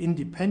completely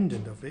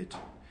independent of it,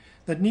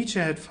 that Nietzsche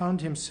had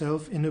found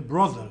himself in a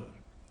brothel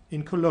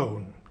in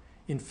Cologne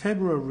in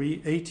February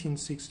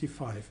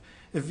 1865,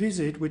 a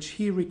visit which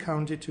he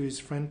recounted to his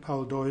friend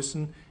Paul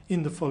Deussen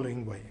in the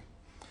following way.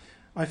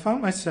 I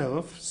found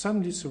myself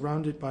suddenly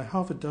surrounded by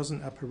half a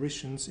dozen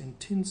apparitions in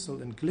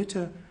tinsel and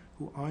glitter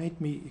who eyed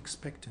me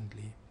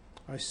expectantly.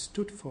 I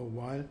stood for a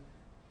while,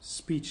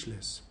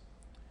 speechless.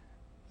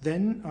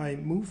 Then I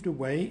moved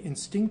away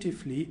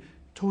instinctively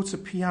towards a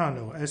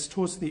piano, as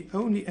towards the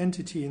only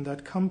entity in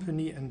that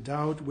company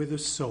endowed with a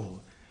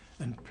soul,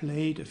 and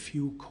played a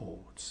few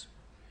chords.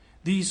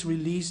 These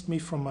released me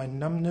from my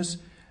numbness,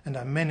 and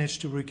I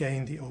managed to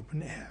regain the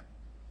open air.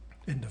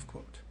 End of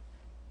quote.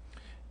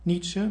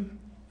 Nietzsche,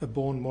 a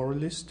born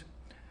moralist,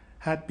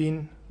 had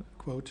been,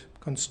 quote,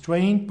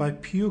 constrained by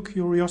pure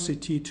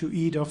curiosity to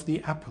eat of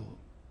the apple,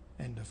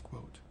 end of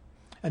quote.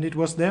 And it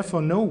was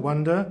therefore no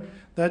wonder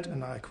that,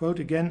 and I quote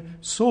again,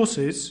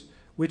 sources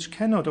which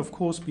cannot of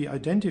course be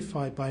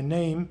identified by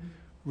name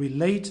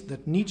relate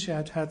that Nietzsche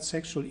had had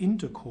sexual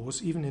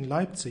intercourse even in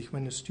Leipzig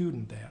when a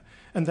student there,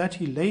 and that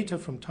he later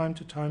from time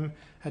to time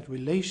had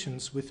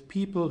relations with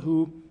people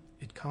who,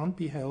 it can't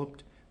be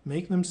helped,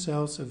 make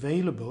themselves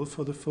available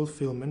for the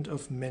fulfillment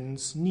of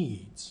men's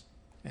needs,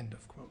 end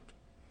of quote.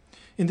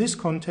 In this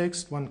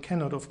context, one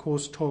cannot of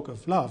course talk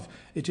of love.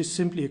 It is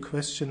simply a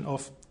question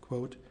of,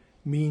 quote,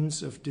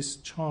 means of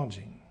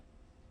discharging.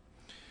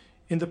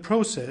 In the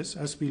process,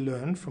 as we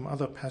learn from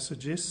other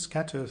passages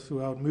scattered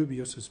throughout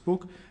Möbius's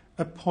book,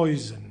 a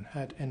poison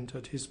had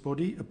entered his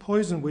body, a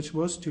poison which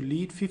was to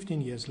lead 15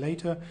 years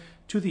later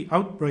to the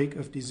outbreak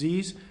of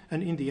disease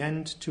and in the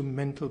end to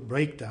mental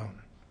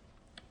breakdown,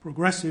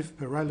 progressive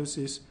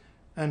paralysis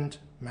and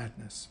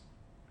madness.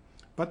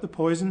 But the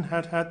poison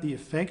had had the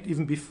effect,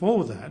 even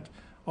before that,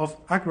 of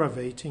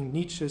aggravating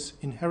Nietzsche's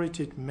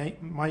inherited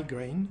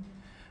migraine,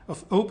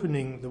 of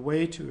opening the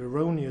way to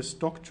erroneous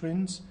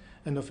doctrines,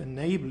 and of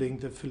enabling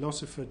the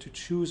philosopher to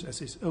choose as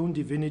his own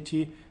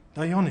divinity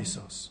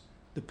Dionysos,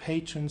 the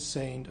patron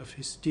saint of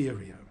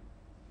hysteria.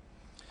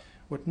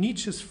 What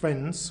Nietzsche's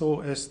friends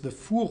saw as the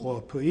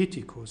furor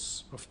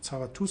poeticus of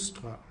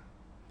Zarathustra,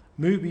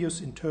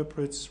 Möbius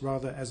interprets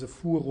rather as a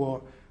furor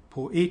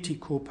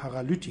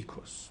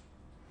poetico-paralyticus.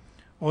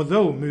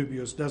 Although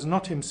Möbius does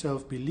not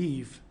himself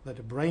believe that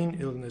a brain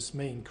illness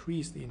may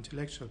increase the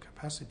intellectual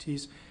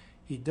capacities,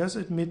 he does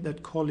admit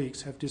that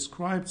colleagues have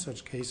described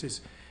such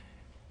cases.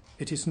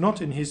 It is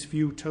not, in his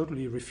view,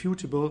 totally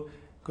refutable,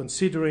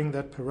 considering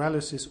that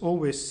paralysis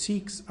always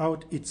seeks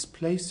out its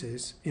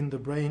places in the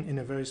brain in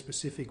a very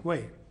specific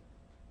way.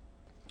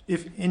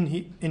 If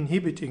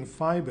inhibiting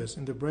fibers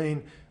in the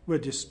brain were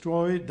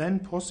destroyed, then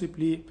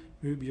possibly,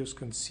 Möbius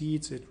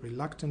concedes it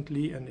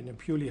reluctantly and in a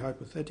purely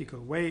hypothetical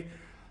way,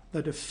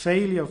 that a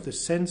failure of the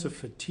sense of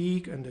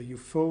fatigue and a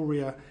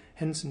euphoria,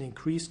 hence an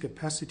increased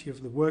capacity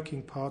of the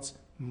working parts,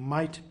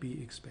 might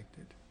be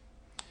expected.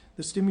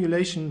 The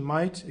stimulation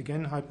might,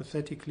 again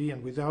hypothetically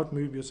and without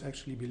Möbius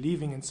actually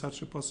believing in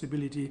such a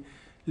possibility,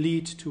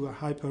 lead to a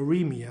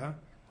hyperemia,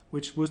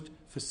 which would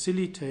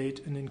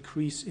facilitate an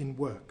increase in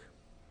work.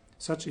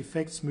 Such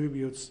effects,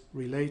 Möbius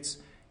relates,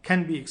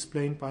 can be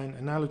explained by an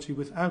analogy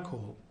with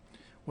alcohol.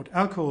 What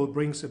alcohol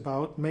brings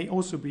about may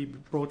also be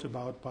brought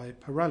about by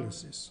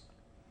paralysis.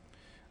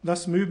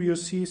 Thus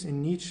Möbius sees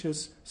in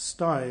Nietzsche's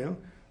style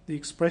the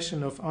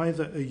expression of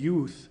either a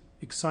youth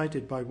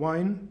excited by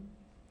wine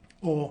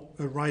or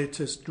a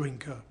riotous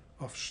drinker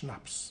of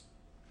schnapps.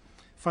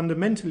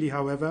 Fundamentally,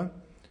 however,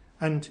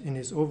 and in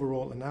his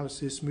overall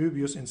analysis,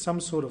 Möbius, in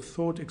some sort of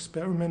thought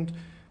experiment,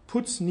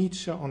 puts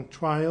Nietzsche on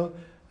trial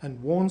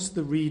and warns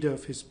the reader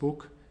of his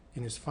book,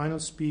 in his final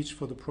speech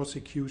for the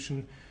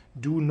prosecution,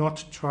 do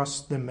not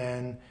trust the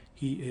man,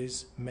 he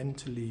is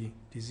mentally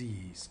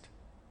diseased.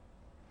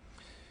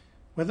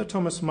 Whether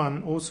Thomas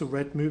Mann also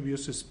read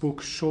Möbius's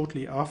book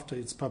shortly after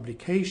its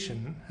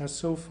publication has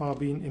so far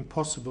been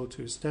impossible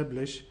to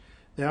establish.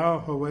 There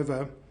are,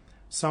 however,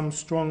 some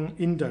strong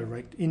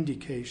indirect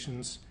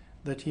indications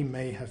that he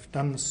may have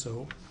done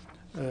so,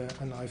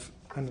 and I've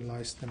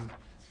analyzed them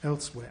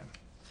elsewhere.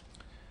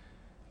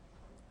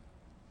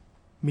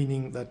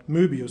 Meaning that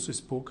Möbius's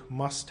book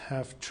must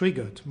have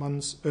triggered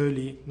Mann's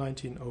early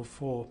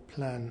 1904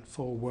 plan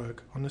for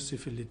work on a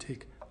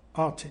syphilitic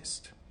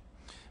artist.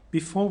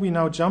 Before we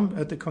now jump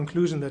at the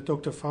conclusion that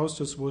Dr.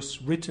 Faustus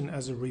was written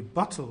as a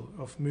rebuttal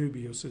of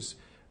Möbius's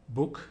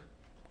book,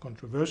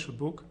 controversial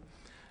book,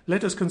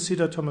 let us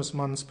consider Thomas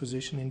Mann's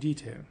position in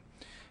detail.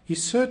 He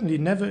certainly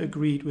never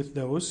agreed with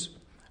those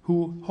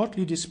who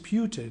hotly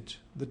disputed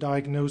the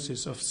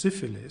diagnosis of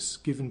syphilis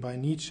given by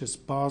Nietzsche's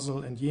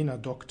Basel and Jena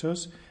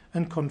doctors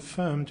and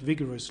confirmed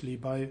vigorously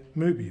by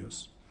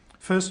Möbius.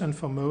 First and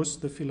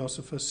foremost, the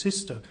philosopher's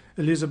sister,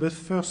 Elisabeth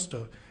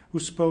Förster, who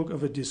spoke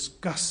of a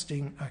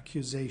disgusting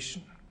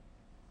accusation.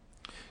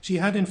 She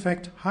had in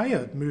fact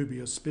hired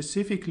Möbius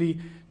specifically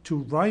to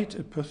write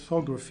a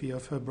pathography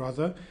of her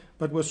brother,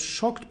 but was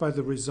shocked by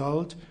the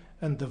result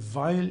and the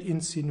vile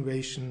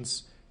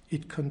insinuations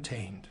it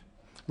contained.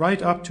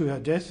 Right up to her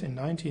death in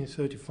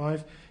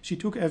 1935, she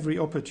took every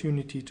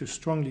opportunity to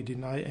strongly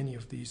deny any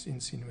of these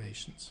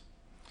insinuations.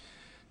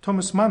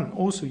 Thomas Mann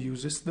also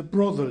uses the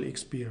brothel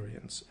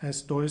experience,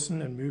 as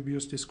Deussen and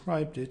Möbius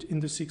described it in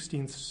the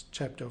 16th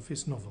chapter of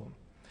his novel.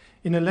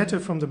 In a letter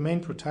from the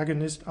main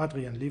protagonist,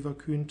 Adrian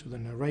Leverkühn, to the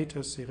narrator,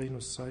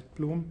 Serenus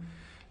Seidblum,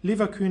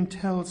 Leverkühn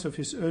tells of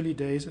his early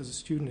days as a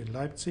student in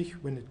Leipzig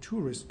when a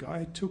tourist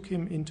guide took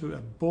him into a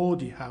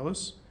bawdy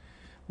house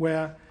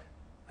where,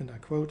 and I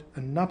quote, a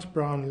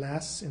nut-brown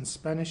lass in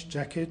Spanish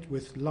jacket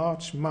with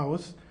large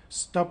mouth,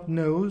 stub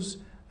nose,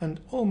 and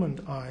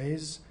almond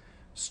eyes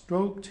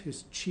stroked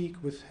his cheek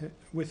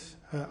with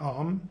her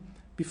arm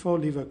before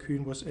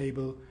Leverkühn was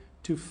able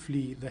to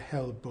flee the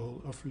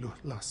hellhole of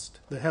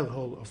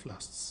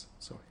lusts.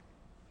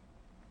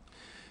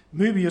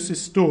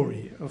 Möbius's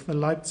story of the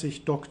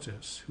Leipzig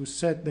doctors who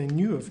said they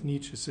knew of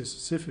Nietzsche's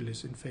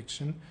syphilis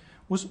infection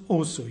was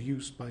also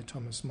used by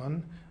Thomas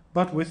Mann,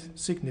 but with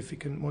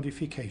significant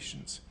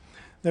modifications.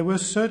 There were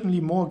certainly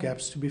more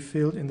gaps to be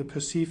filled in the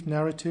perceived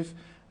narrative,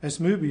 as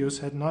Möbius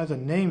had neither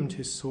named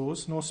his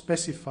source nor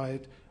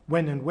specified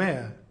when and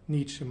where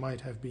Nietzsche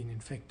might have been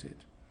infected.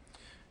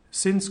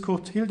 Since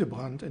Kurt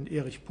Hildebrandt and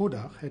Erich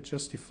Podach had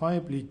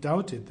justifiably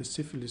doubted the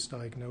syphilis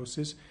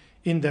diagnosis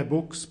in their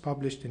books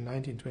published in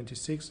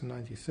 1926 and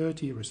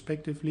 1930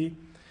 respectively,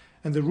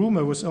 and the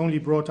rumor was only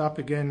brought up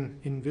again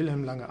in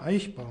Wilhelm Lange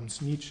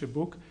Eichbaum's Nietzsche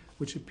book,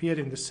 which appeared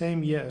in the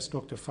same year as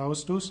Dr.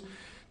 Faustus,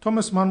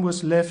 Thomas Mann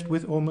was left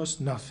with almost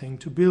nothing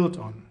to build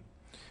on.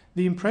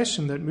 The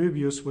impression that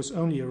Möbius was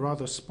only a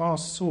rather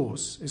sparse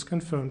source is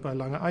confirmed by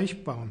Lange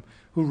Eichbaum,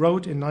 who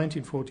wrote in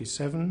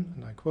 1947,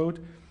 and I quote,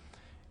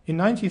 "In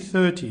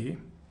 1930,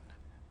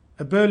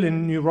 a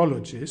Berlin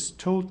neurologist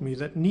told me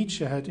that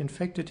Nietzsche had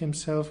infected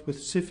himself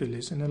with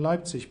syphilis in a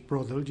Leipzig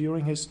brothel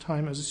during his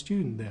time as a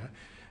student there,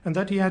 and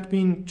that he had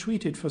been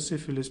treated for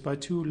syphilis by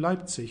 2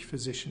 Leipzig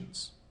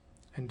physicians."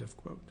 End of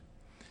quote.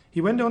 He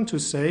went on to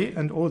say,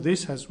 and all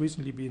this has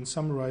recently been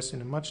summarized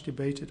in a much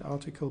debated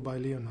article by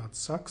Leonard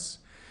Sachs,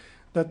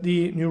 that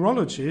the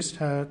neurologist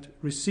had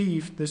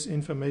received this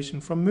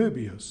information from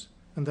Möbius,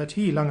 and that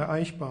he, Lange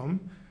Eichbaum,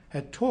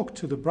 had talked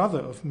to the brother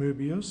of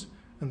Möbius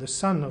and the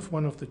son of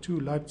one of the 2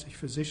 Leipzig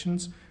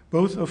physicians,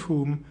 both of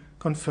whom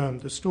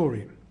confirmed the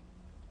story.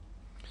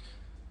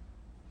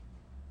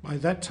 By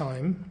that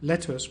time,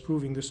 letters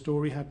proving the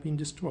story had been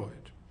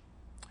destroyed.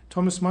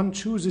 Thomas Mann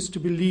chooses to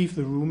believe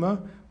the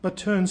rumor, but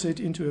turns it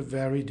into a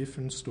very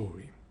different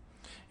story.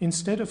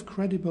 Instead of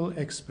credible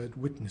expert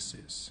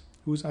witnesses,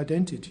 whose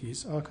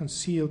identities are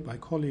concealed by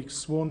colleagues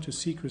sworn to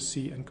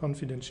secrecy and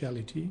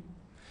confidentiality,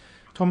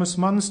 Thomas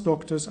Mann's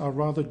doctors are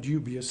rather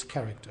dubious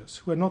characters,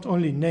 who are not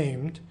only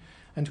named,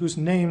 and whose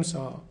names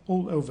are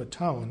all over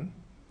town,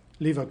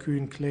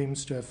 Leverkühn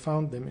claims to have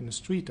found them in a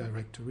street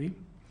directory,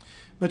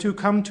 but who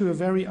come to a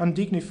very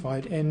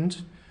undignified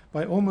end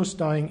by almost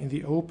dying in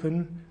the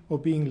open or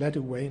being led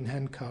away in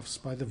handcuffs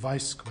by the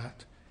vice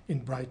squad in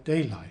bright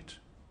daylight.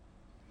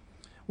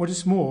 What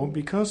is more,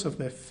 because of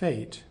their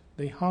fate,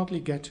 they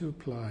hardly get to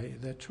apply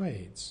their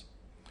trades.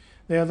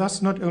 They are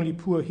thus not only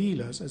poor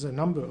healers, as a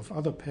number of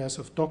other pairs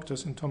of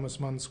doctors in Thomas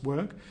Mann's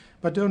work,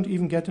 but don't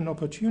even get an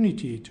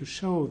opportunity to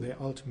show their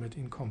ultimate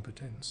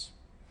incompetence.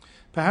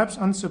 Perhaps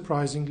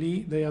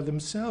unsurprisingly, they are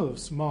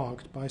themselves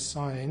marked by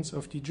signs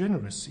of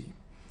degeneracy.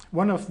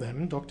 One of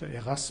them, Dr.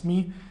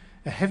 Erasmi,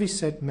 a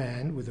heavy-set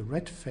man with a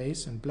red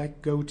face and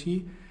black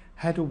goatee,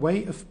 had a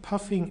way of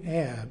puffing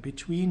air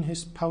between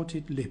his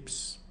pouted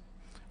lips,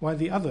 while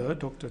the other,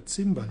 Dr.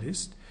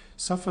 Zimbalist,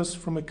 suffers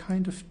from a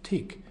kind of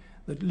tic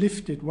that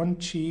lifted one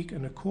cheek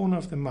and a corner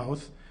of the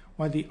mouth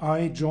while the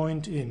eye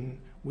joined in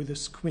with a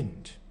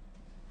squint.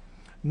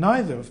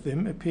 Neither of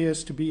them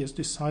appears to be a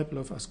disciple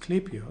of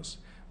Asklepios,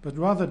 but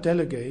rather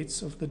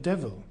delegates of the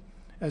devil,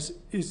 as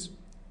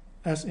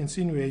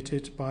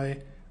insinuated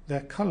by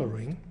their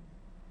coloring,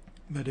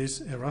 that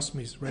is,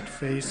 Erasmus' red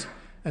face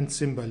and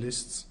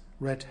Cymbalist's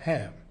red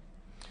hair.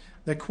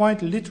 Their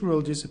quite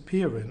literal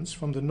disappearance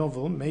from the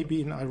novel may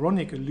be an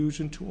ironic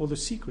allusion to all the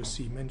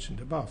secrecy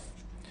mentioned above.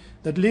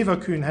 That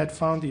Leverkühn had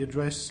found the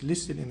address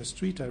listed in a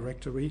street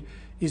directory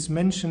is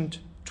mentioned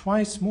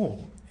twice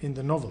more in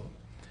the novel.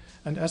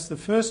 And as the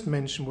first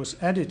mention was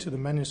added to the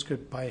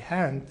manuscript by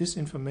hand, this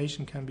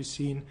information can be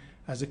seen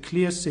as a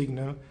clear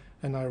signal,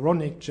 an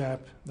ironic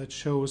jab that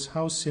shows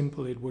how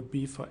simple it would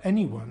be for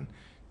anyone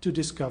to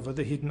discover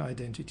the hidden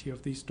identity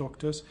of these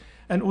doctors,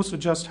 and also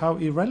just how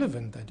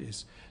irrelevant that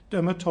is.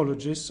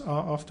 Dermatologists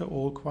are, after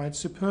all, quite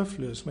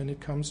superfluous when it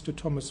comes to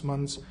Thomas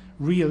Mann's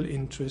real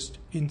interest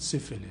in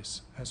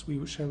syphilis, as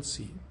we shall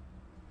see.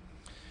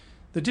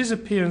 The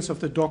disappearance of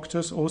the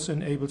doctors also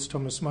enables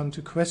Thomas Mann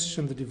to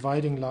question the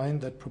dividing line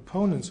that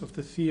proponents of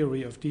the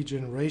theory of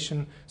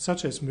degeneration,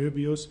 such as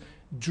Möbius,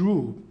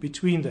 drew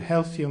between the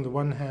healthy on the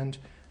one hand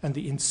and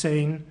the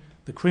insane,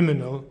 the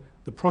criminal,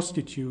 the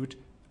prostitute,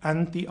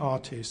 and the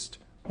artist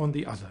on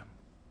the other.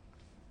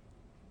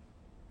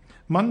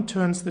 Mann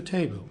turns the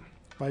table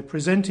by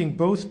presenting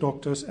both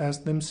doctors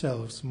as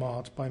themselves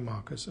marred by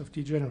markers of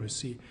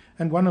degeneracy,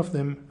 and one of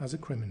them as a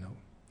criminal.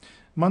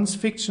 Mann's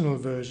fictional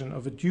version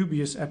of a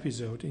dubious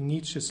episode in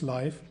Nietzsche's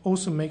life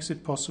also makes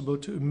it possible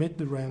to omit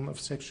the realm of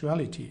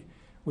sexuality,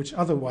 which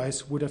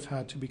otherwise would have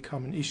had to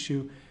become an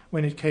issue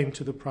when it came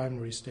to the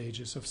primary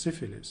stages of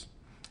syphilis.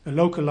 A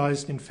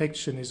localized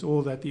infection is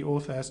all that the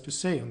author has to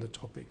say on the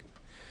topic.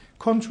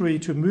 Contrary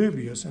to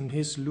Möbius and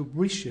his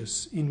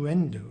lubricious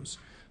innuendos,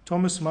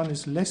 Thomas Mann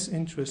is less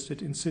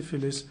interested in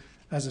syphilis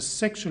as a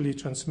sexually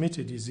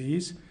transmitted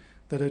disease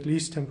that at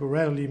least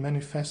temporarily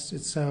manifests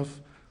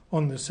itself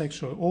on the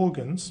sexual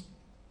organs,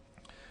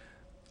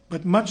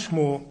 but much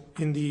more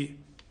in the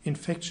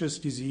infectious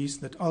disease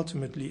that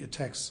ultimately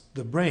attacks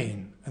the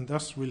brain and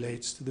thus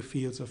relates to the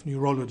fields of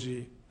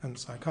neurology and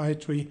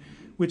psychiatry,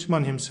 which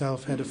Mann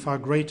himself had a far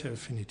greater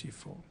affinity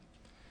for.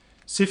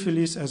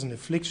 Syphilis as an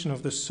affliction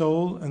of the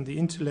soul and the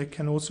intellect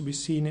can also be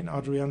seen in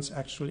Adrian's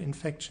actual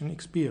infection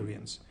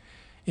experience.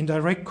 In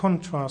direct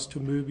contrast to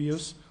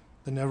Möbius,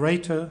 the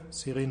narrator,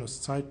 Serenus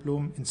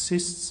Zeitblom,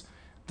 insists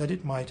that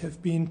it might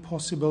have been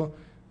possible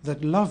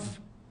that love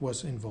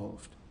was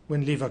involved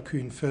when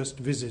Leverkühn first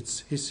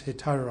visits his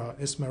hetaira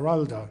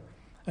Esmeralda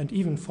and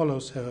even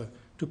follows her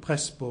to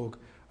Pressburg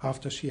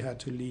after she had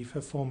to leave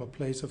her former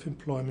place of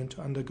employment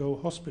to undergo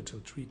hospital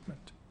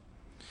treatment.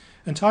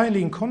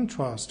 Entirely in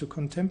contrast to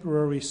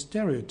contemporary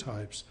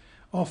stereotypes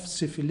of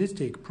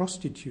syphilitic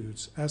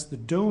prostitutes as the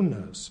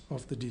donors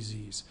of the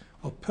disease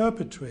or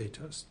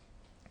perpetrators,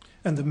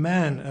 and the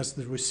man as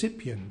the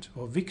recipient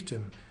or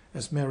victim,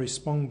 as Mary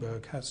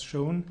Spongberg has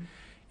shown,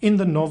 in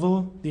the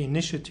novel the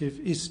initiative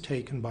is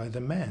taken by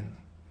the man.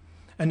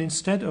 And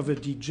instead of a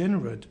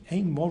degenerate,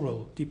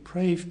 amoral,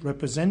 depraved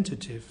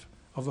representative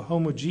of a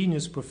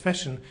homogeneous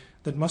profession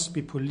that must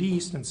be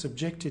policed and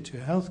subjected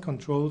to health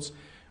controls,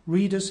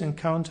 readers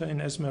encounter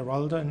in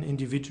Esmeralda an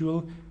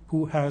individual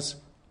who has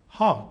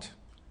heart,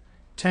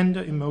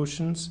 tender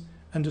emotions,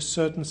 and a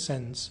certain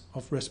sense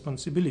of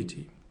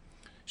responsibility.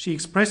 She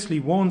expressly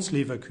warns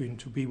Leverkühn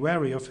to be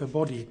wary of her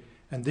body,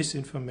 and this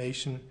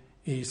information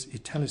is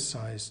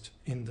italicized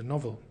in the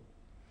novel.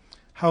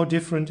 How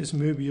different is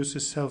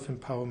Möbius'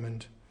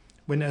 self-empowerment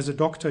when as a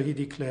doctor he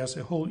declares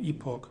a whole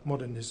epoch,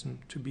 modernism,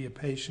 to be a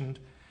patient,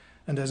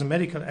 and as a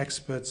medical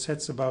expert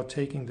sets about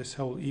taking this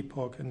whole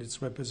epoch and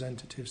its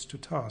representatives to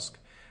task.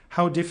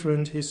 How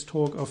different his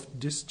talk of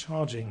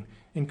discharging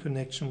in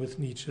connection with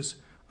Nietzsche's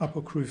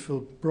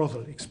apocryphal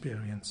brothel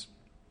experience.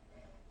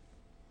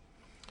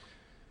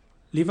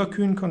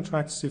 Leverkühn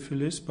contracts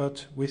syphilis,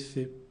 but with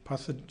the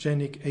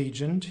pathogenic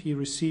agent he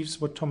receives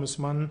what Thomas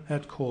Mann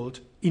had called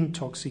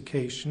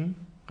intoxication,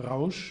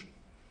 Rausch,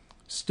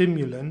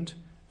 stimulant,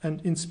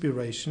 and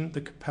inspiration,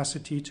 the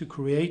capacity to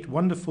create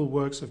wonderful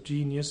works of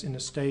genius in a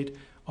state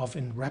of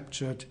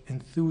enraptured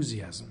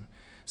enthusiasm,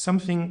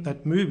 something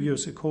that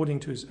Möbius, according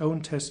to his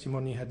own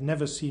testimony, had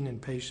never seen in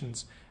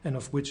patients and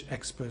of which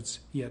experts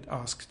he had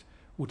asked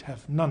would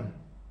have none.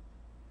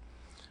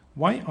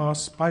 Why are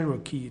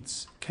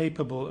spirochetes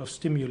capable of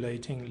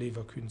stimulating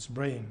Leverkühn's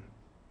brain?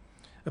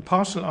 A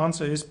partial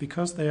answer is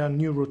because they are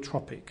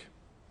neurotropic.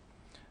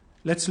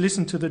 Let's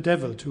listen to the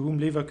devil, to whom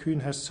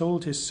Leverkühn has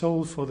sold his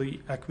soul for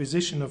the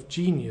acquisition of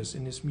genius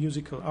in his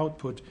musical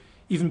output,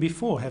 even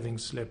before having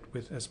slept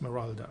with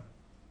Esmeralda.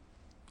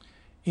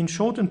 In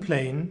short and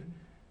plain,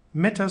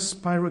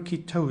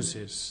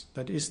 metaspiroketosis,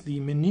 that is the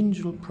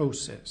meningeal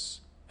process,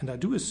 and I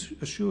do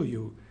assure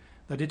you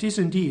that it is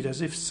indeed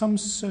as if some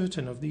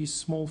certain of these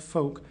small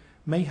folk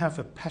may have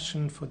a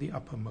passion for the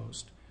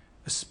uppermost,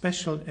 a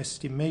special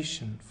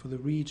estimation for the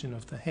region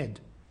of the head,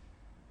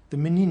 the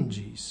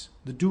meninges,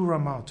 the dura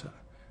mater,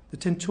 the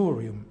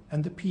tentorium,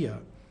 and the pia,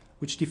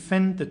 which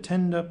defend the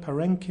tender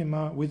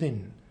parenchyma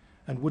within,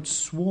 and would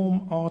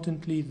swarm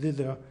ardently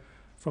thither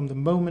from the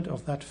moment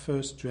of that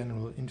first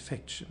general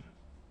infection.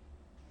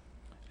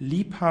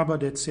 Liebhaber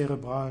der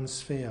cerebralen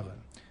Sphäre,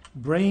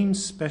 brain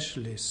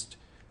specialist,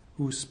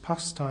 whose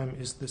pastime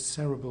is the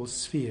cerebral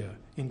sphere,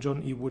 in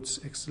John E.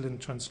 Wood's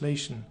excellent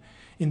translation.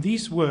 In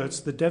these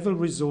words, the devil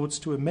resorts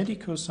to a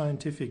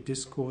medico-scientific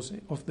discourse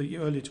of the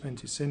early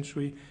 20th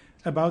century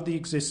about the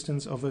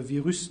existence of a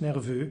virus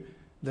nerveux,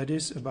 that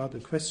is, about the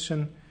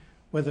question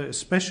whether a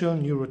special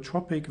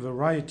neurotropic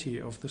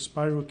variety of the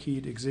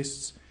spirochete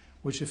exists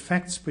which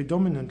affects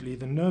predominantly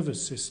the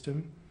nervous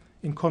system,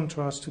 in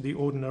contrast to the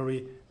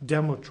ordinary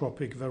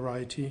dermotropic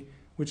variety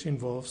which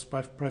involves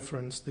by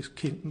preference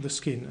the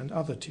skin and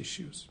other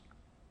tissues.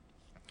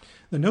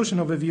 The notion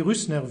of a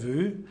virus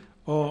nerveux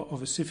or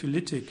of a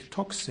syphilitic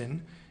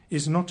toxin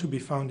is not to be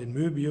found in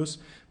Möbius,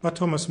 but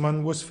Thomas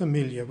Mann was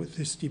familiar with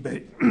this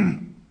debate.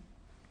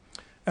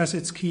 As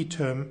its key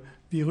term,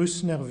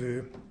 virus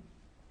nerveux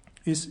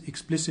is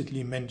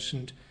explicitly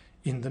mentioned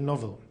in the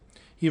novel.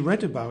 He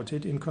read about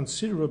it in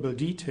considerable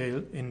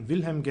detail in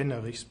Wilhelm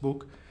Gennerich's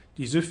book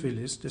Die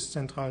Syphilis des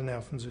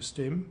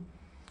Zentralnervensystems,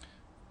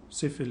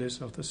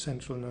 Syphilis of the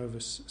Central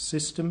Nervous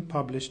System,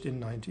 published in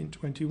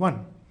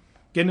 1921.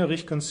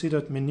 Gennerich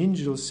considered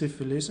meningeal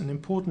syphilis an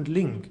important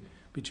link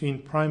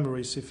between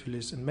primary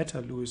syphilis and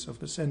meta-Lewis of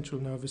the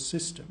central nervous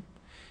system.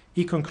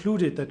 He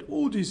concluded that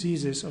all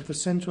diseases of the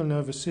central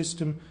nervous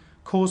system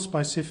caused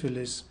by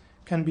syphilis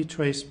can be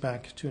traced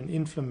back to an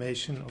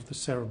inflammation of the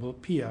cerebral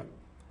pia,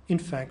 in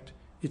fact,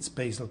 its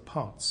basal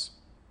parts.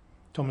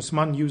 Thomas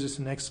Mann uses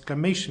an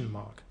exclamation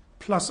mark,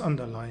 plus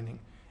underlining,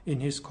 in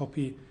his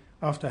copy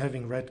after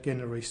having read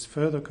Gennerich's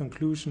further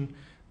conclusion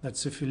that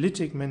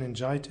syphilitic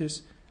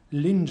meningitis,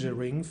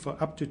 lingering for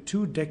up to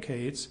 2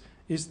 decades,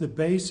 is the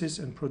basis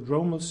and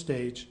prodromal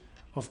stage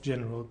of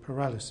general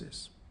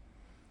paralysis.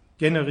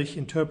 Gennerich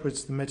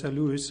interprets the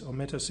meta-Lewis or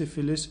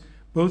metasyphilis,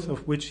 both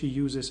of which he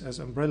uses as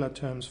umbrella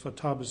terms for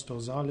tabes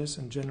dorsalis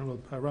and general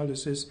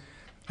paralysis,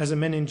 as a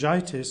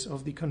meningitis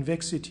of the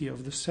convexity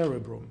of the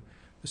cerebrum,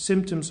 the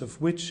symptoms of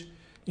which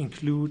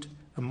include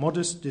a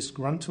modest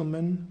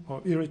disgruntlement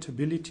or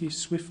irritability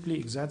swiftly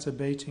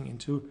exacerbating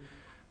into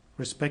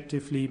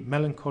respectively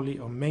melancholy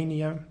or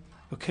mania,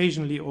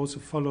 occasionally also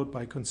followed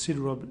by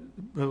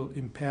considerable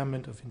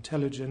impairment of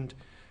intelligence,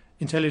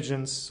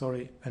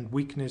 and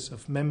weakness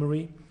of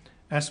memory,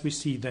 as we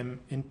see them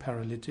in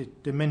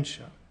paralytic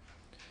dementia.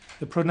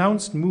 The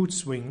pronounced mood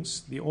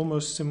swings, the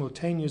almost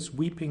simultaneous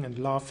weeping and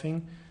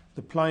laughing,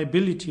 the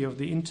pliability of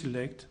the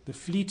intellect, the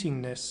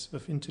fleetingness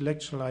of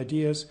intellectual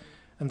ideas,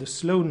 and the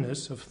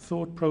slowness of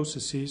thought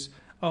processes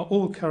are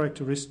all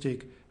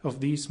characteristic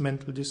of these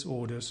mental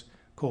disorders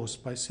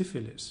caused by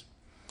syphilis.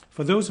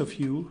 For those of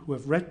you who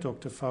have read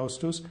Dr.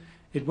 Faustus,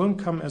 it won't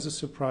come as a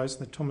surprise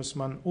that Thomas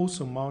Mann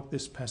also marked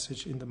this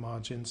passage in the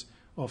margins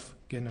of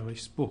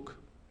Gennerich's book.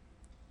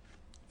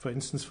 For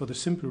instance, for the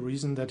simple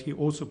reason that he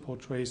also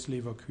portrays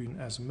Leverkühn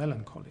as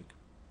melancholic.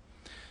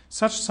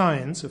 Such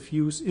signs of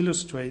use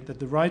illustrate that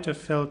the writer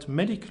felt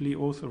medically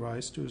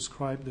authorized to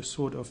ascribe the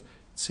sort of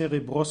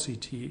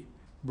cerebrosity,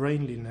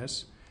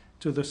 brainliness,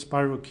 to the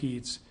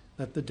spirochetes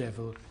that the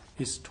devil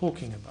is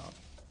talking about.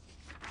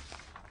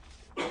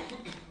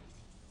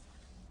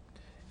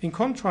 In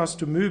contrast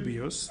to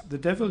Möbius, the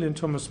devil in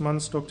Thomas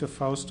Mann's Dr.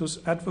 Faustus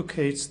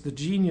advocates the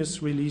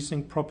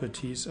genius-releasing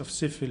properties of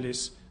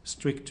syphilis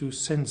stricto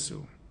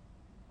sensu.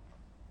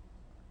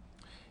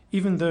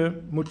 Even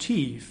the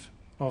motif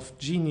of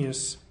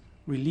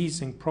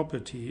genius-releasing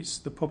properties,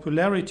 the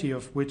popularity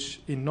of which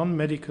in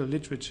non-medical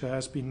literature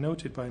has been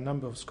noted by a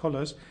number of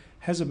scholars,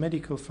 has a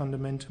medical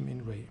fundamentum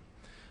in re.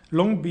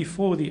 Long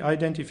before the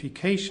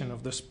identification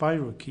of the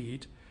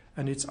spirochete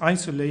and its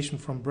isolation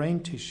from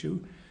brain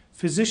tissue,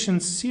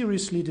 physicians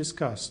seriously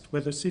discussed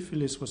whether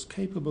syphilis was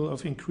capable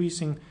of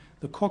increasing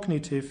the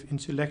cognitive,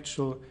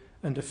 intellectual,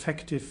 and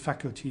affective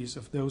faculties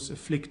of those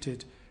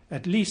afflicted,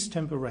 at least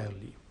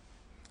temporarily.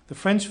 The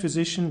French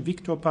physician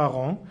Victor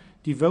Parent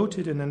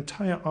devoted an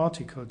entire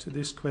article to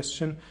this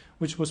question,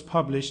 which was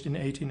published in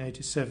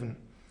 1887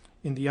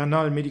 in the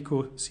Annales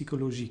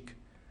médico-psychologiques.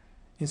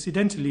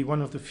 Incidentally,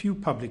 one of the few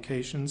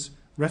publications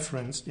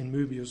referenced in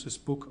Möbius's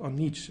book on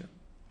Nietzsche.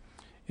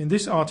 In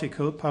this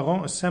article,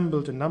 Parent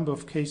assembled a number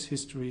of case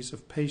histories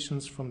of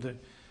patients from the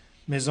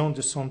Maison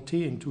de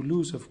Santé in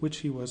Toulouse, of which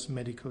he was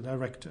medical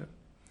director.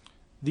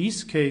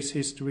 These case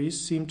histories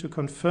seem to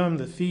confirm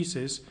the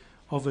thesis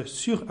of a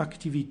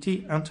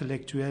suractivité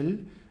intellectuelle,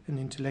 an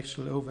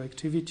intellectual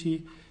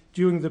overactivity,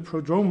 during the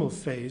prodromal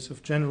phase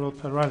of general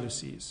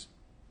paralyses,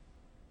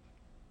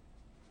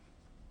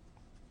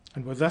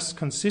 and were thus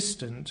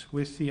consistent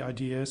with the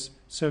ideas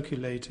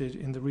circulated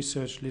in the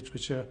research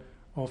literature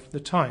of the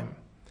time.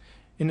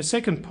 In the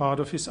second part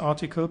of his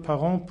article,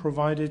 Parent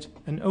provided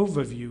an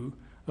overview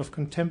of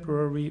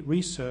contemporary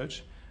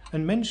research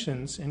and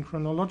mentions in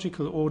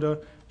chronological order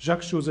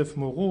Jacques-Joseph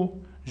Moreau,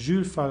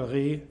 Jules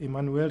Falret,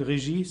 Emmanuel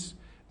Régis,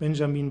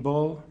 Benjamin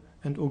Ball,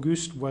 and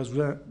Auguste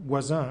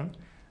Voisin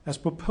as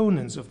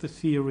proponents of the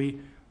theory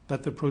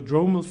that the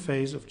prodromal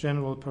phase of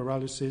general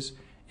paralysis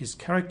is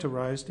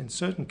characterized in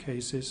certain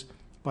cases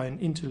by an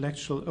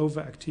intellectual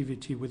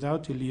overactivity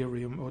without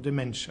delirium or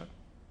dementia.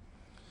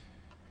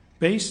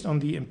 Based on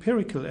the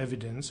empirical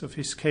evidence of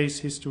his case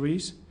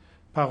histories,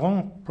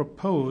 Parent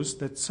proposed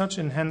that such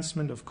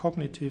enhancement of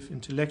cognitive,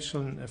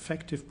 intellectual and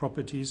affective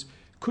properties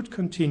could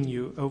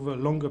continue over a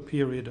longer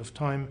period of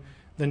time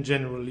than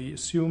generally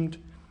assumed,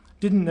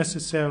 didn't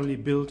necessarily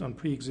build on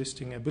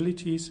pre-existing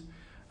abilities,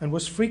 and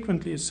was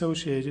frequently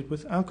associated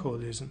with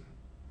alcoholism.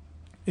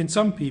 In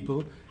some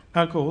people,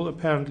 alcohol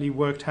apparently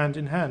worked hand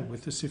in hand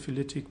with the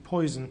syphilitic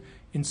poison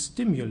in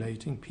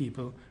stimulating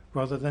people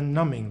rather than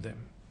numbing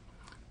them.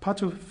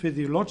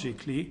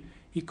 Pathophysiologically,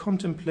 he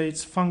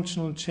contemplates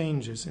functional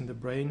changes in the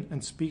brain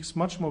and speaks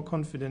much more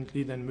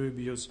confidently than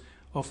Möbius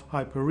of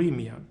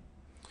hyperemia.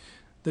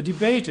 The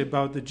debate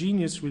about the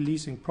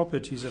genius-releasing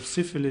properties of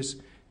syphilis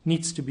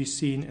needs to be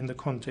seen in the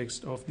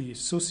context of the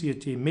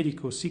Société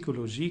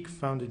médico-psychologique,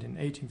 founded in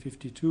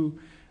 1852,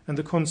 and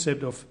the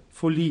concept of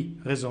folie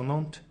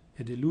résonante,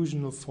 a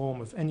delusional form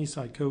of any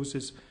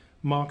psychosis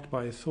marked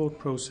by a thought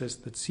process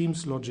that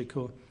seems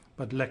logical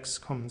but lacks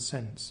common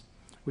sense,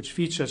 which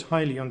features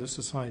highly on the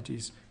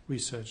Society's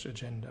research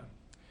agenda.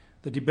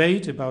 The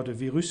debate about a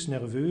virus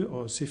nerveux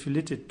or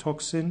syphilitic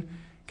toxin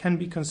can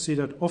be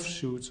considered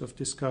offshoots of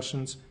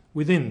discussions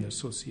within the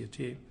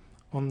Société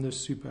on the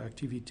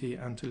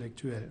superactivité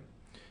intellectuelle.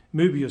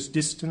 Möbius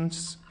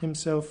distanced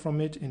himself from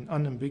it in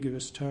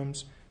unambiguous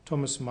terms.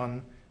 Thomas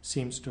Mann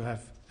seems to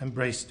have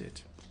embraced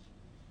it.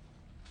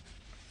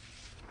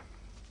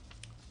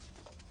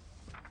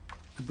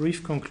 A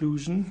brief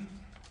conclusion.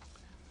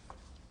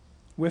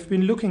 We've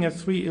been looking at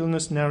 3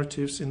 illness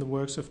narratives in the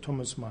works of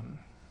Thomas Mann.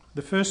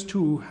 The first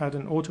 2 had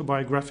an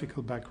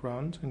autobiographical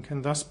background and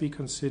can thus be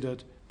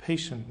considered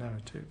patient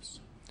narratives.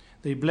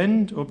 They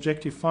blend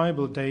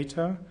objectifiable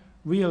data,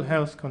 real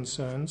health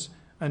concerns,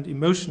 and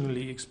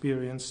emotionally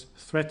experienced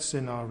threat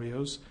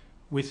scenarios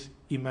with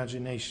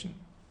imagination.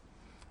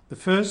 The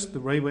first, the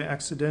railway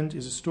accident,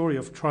 is a story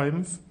of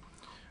triumph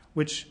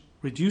which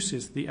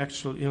reduces the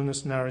actual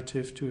illness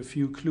narrative to a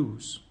few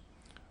clues.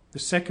 The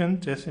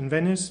second, Death in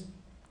Venice,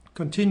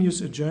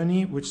 continues a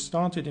journey which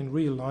started in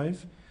real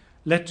life,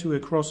 led to a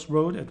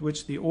crossroad at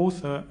which the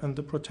author and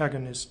the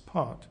protagonist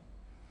part.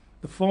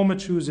 The former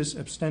chooses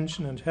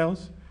abstention and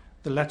health,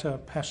 the latter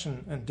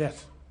passion and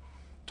death.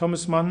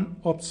 Thomas Mann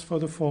opts for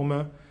the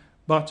former,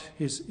 but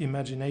his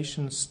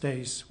imagination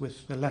stays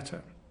with the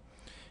latter.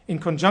 In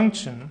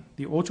conjunction,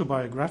 the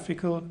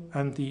autobiographical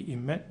and the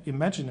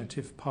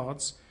imaginative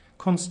parts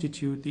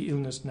constitute the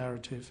illness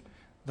narrative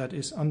that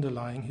is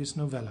underlying his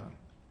novella.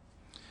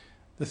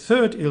 The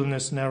third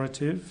illness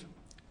narrative,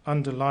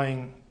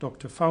 underlying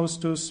Dr.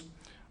 Faustus,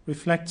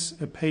 reflects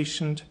a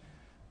patient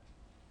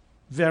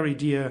very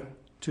dear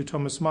to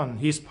Thomas Mann.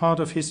 He is part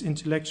of his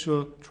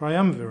intellectual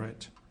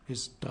triumvirate,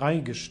 his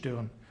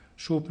Dreigestirn,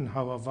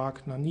 Schopenhauer,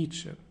 Wagner,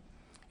 Nietzsche.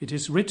 It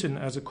is written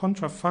as a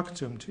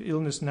contrafactum to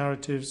illness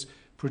narratives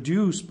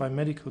produced by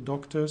medical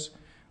doctors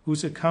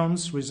whose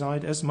accounts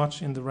reside as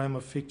much in the realm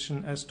of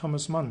fiction as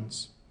Thomas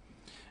Mann's.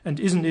 And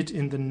isn't it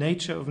in the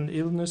nature of an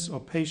illness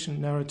or patient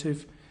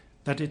narrative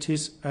that it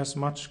is as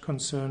much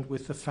concerned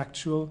with the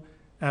factual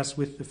as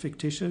with the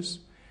fictitious,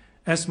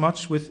 as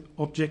much with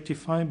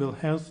objectifiable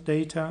health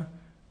data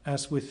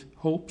as with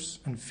hopes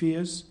and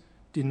fears,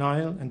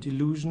 denial and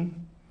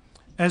delusion,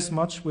 as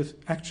much with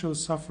actual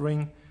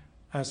suffering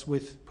as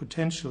with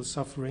potential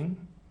suffering,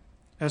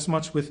 as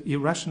much with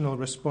irrational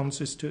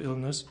responses to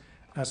illness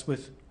as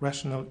with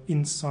rational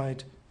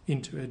insight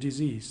into a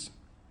disease?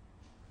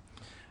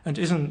 And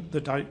isn't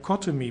the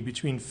dichotomy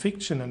between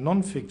fiction and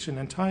non-fiction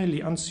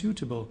entirely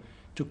unsuitable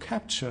to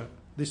capture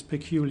this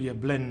peculiar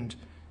blend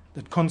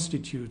that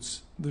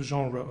constitutes the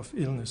genre of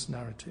illness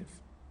narrative?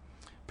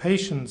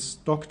 Patients,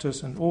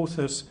 doctors, and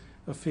authors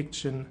of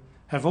fiction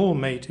have all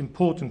made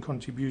important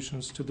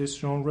contributions to this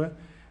genre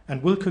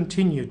and will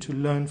continue to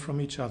learn from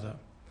each other.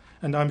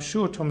 And I'm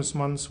sure Thomas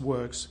Mann's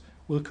works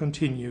will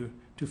continue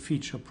to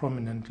feature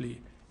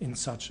prominently in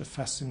such a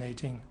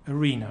fascinating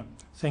arena.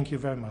 Thank you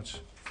very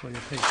much for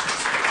your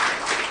patience.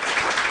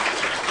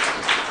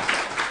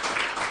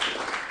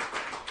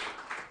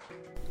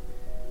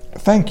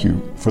 Thank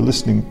you for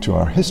listening to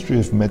our History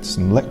of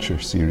Medicine lecture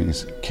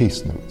series,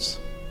 Case Notes.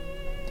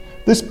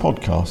 This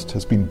podcast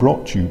has been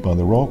brought to you by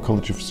the Royal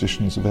College of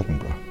Physicians of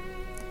Edinburgh.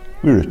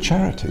 We're a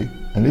charity,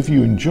 and if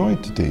you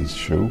enjoyed today's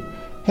show,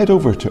 head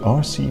over to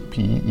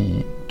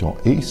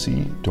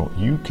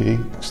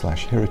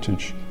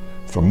rcpe.ac.uk/heritage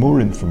for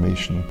more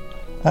information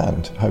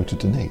and how to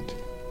donate.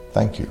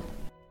 Thank you.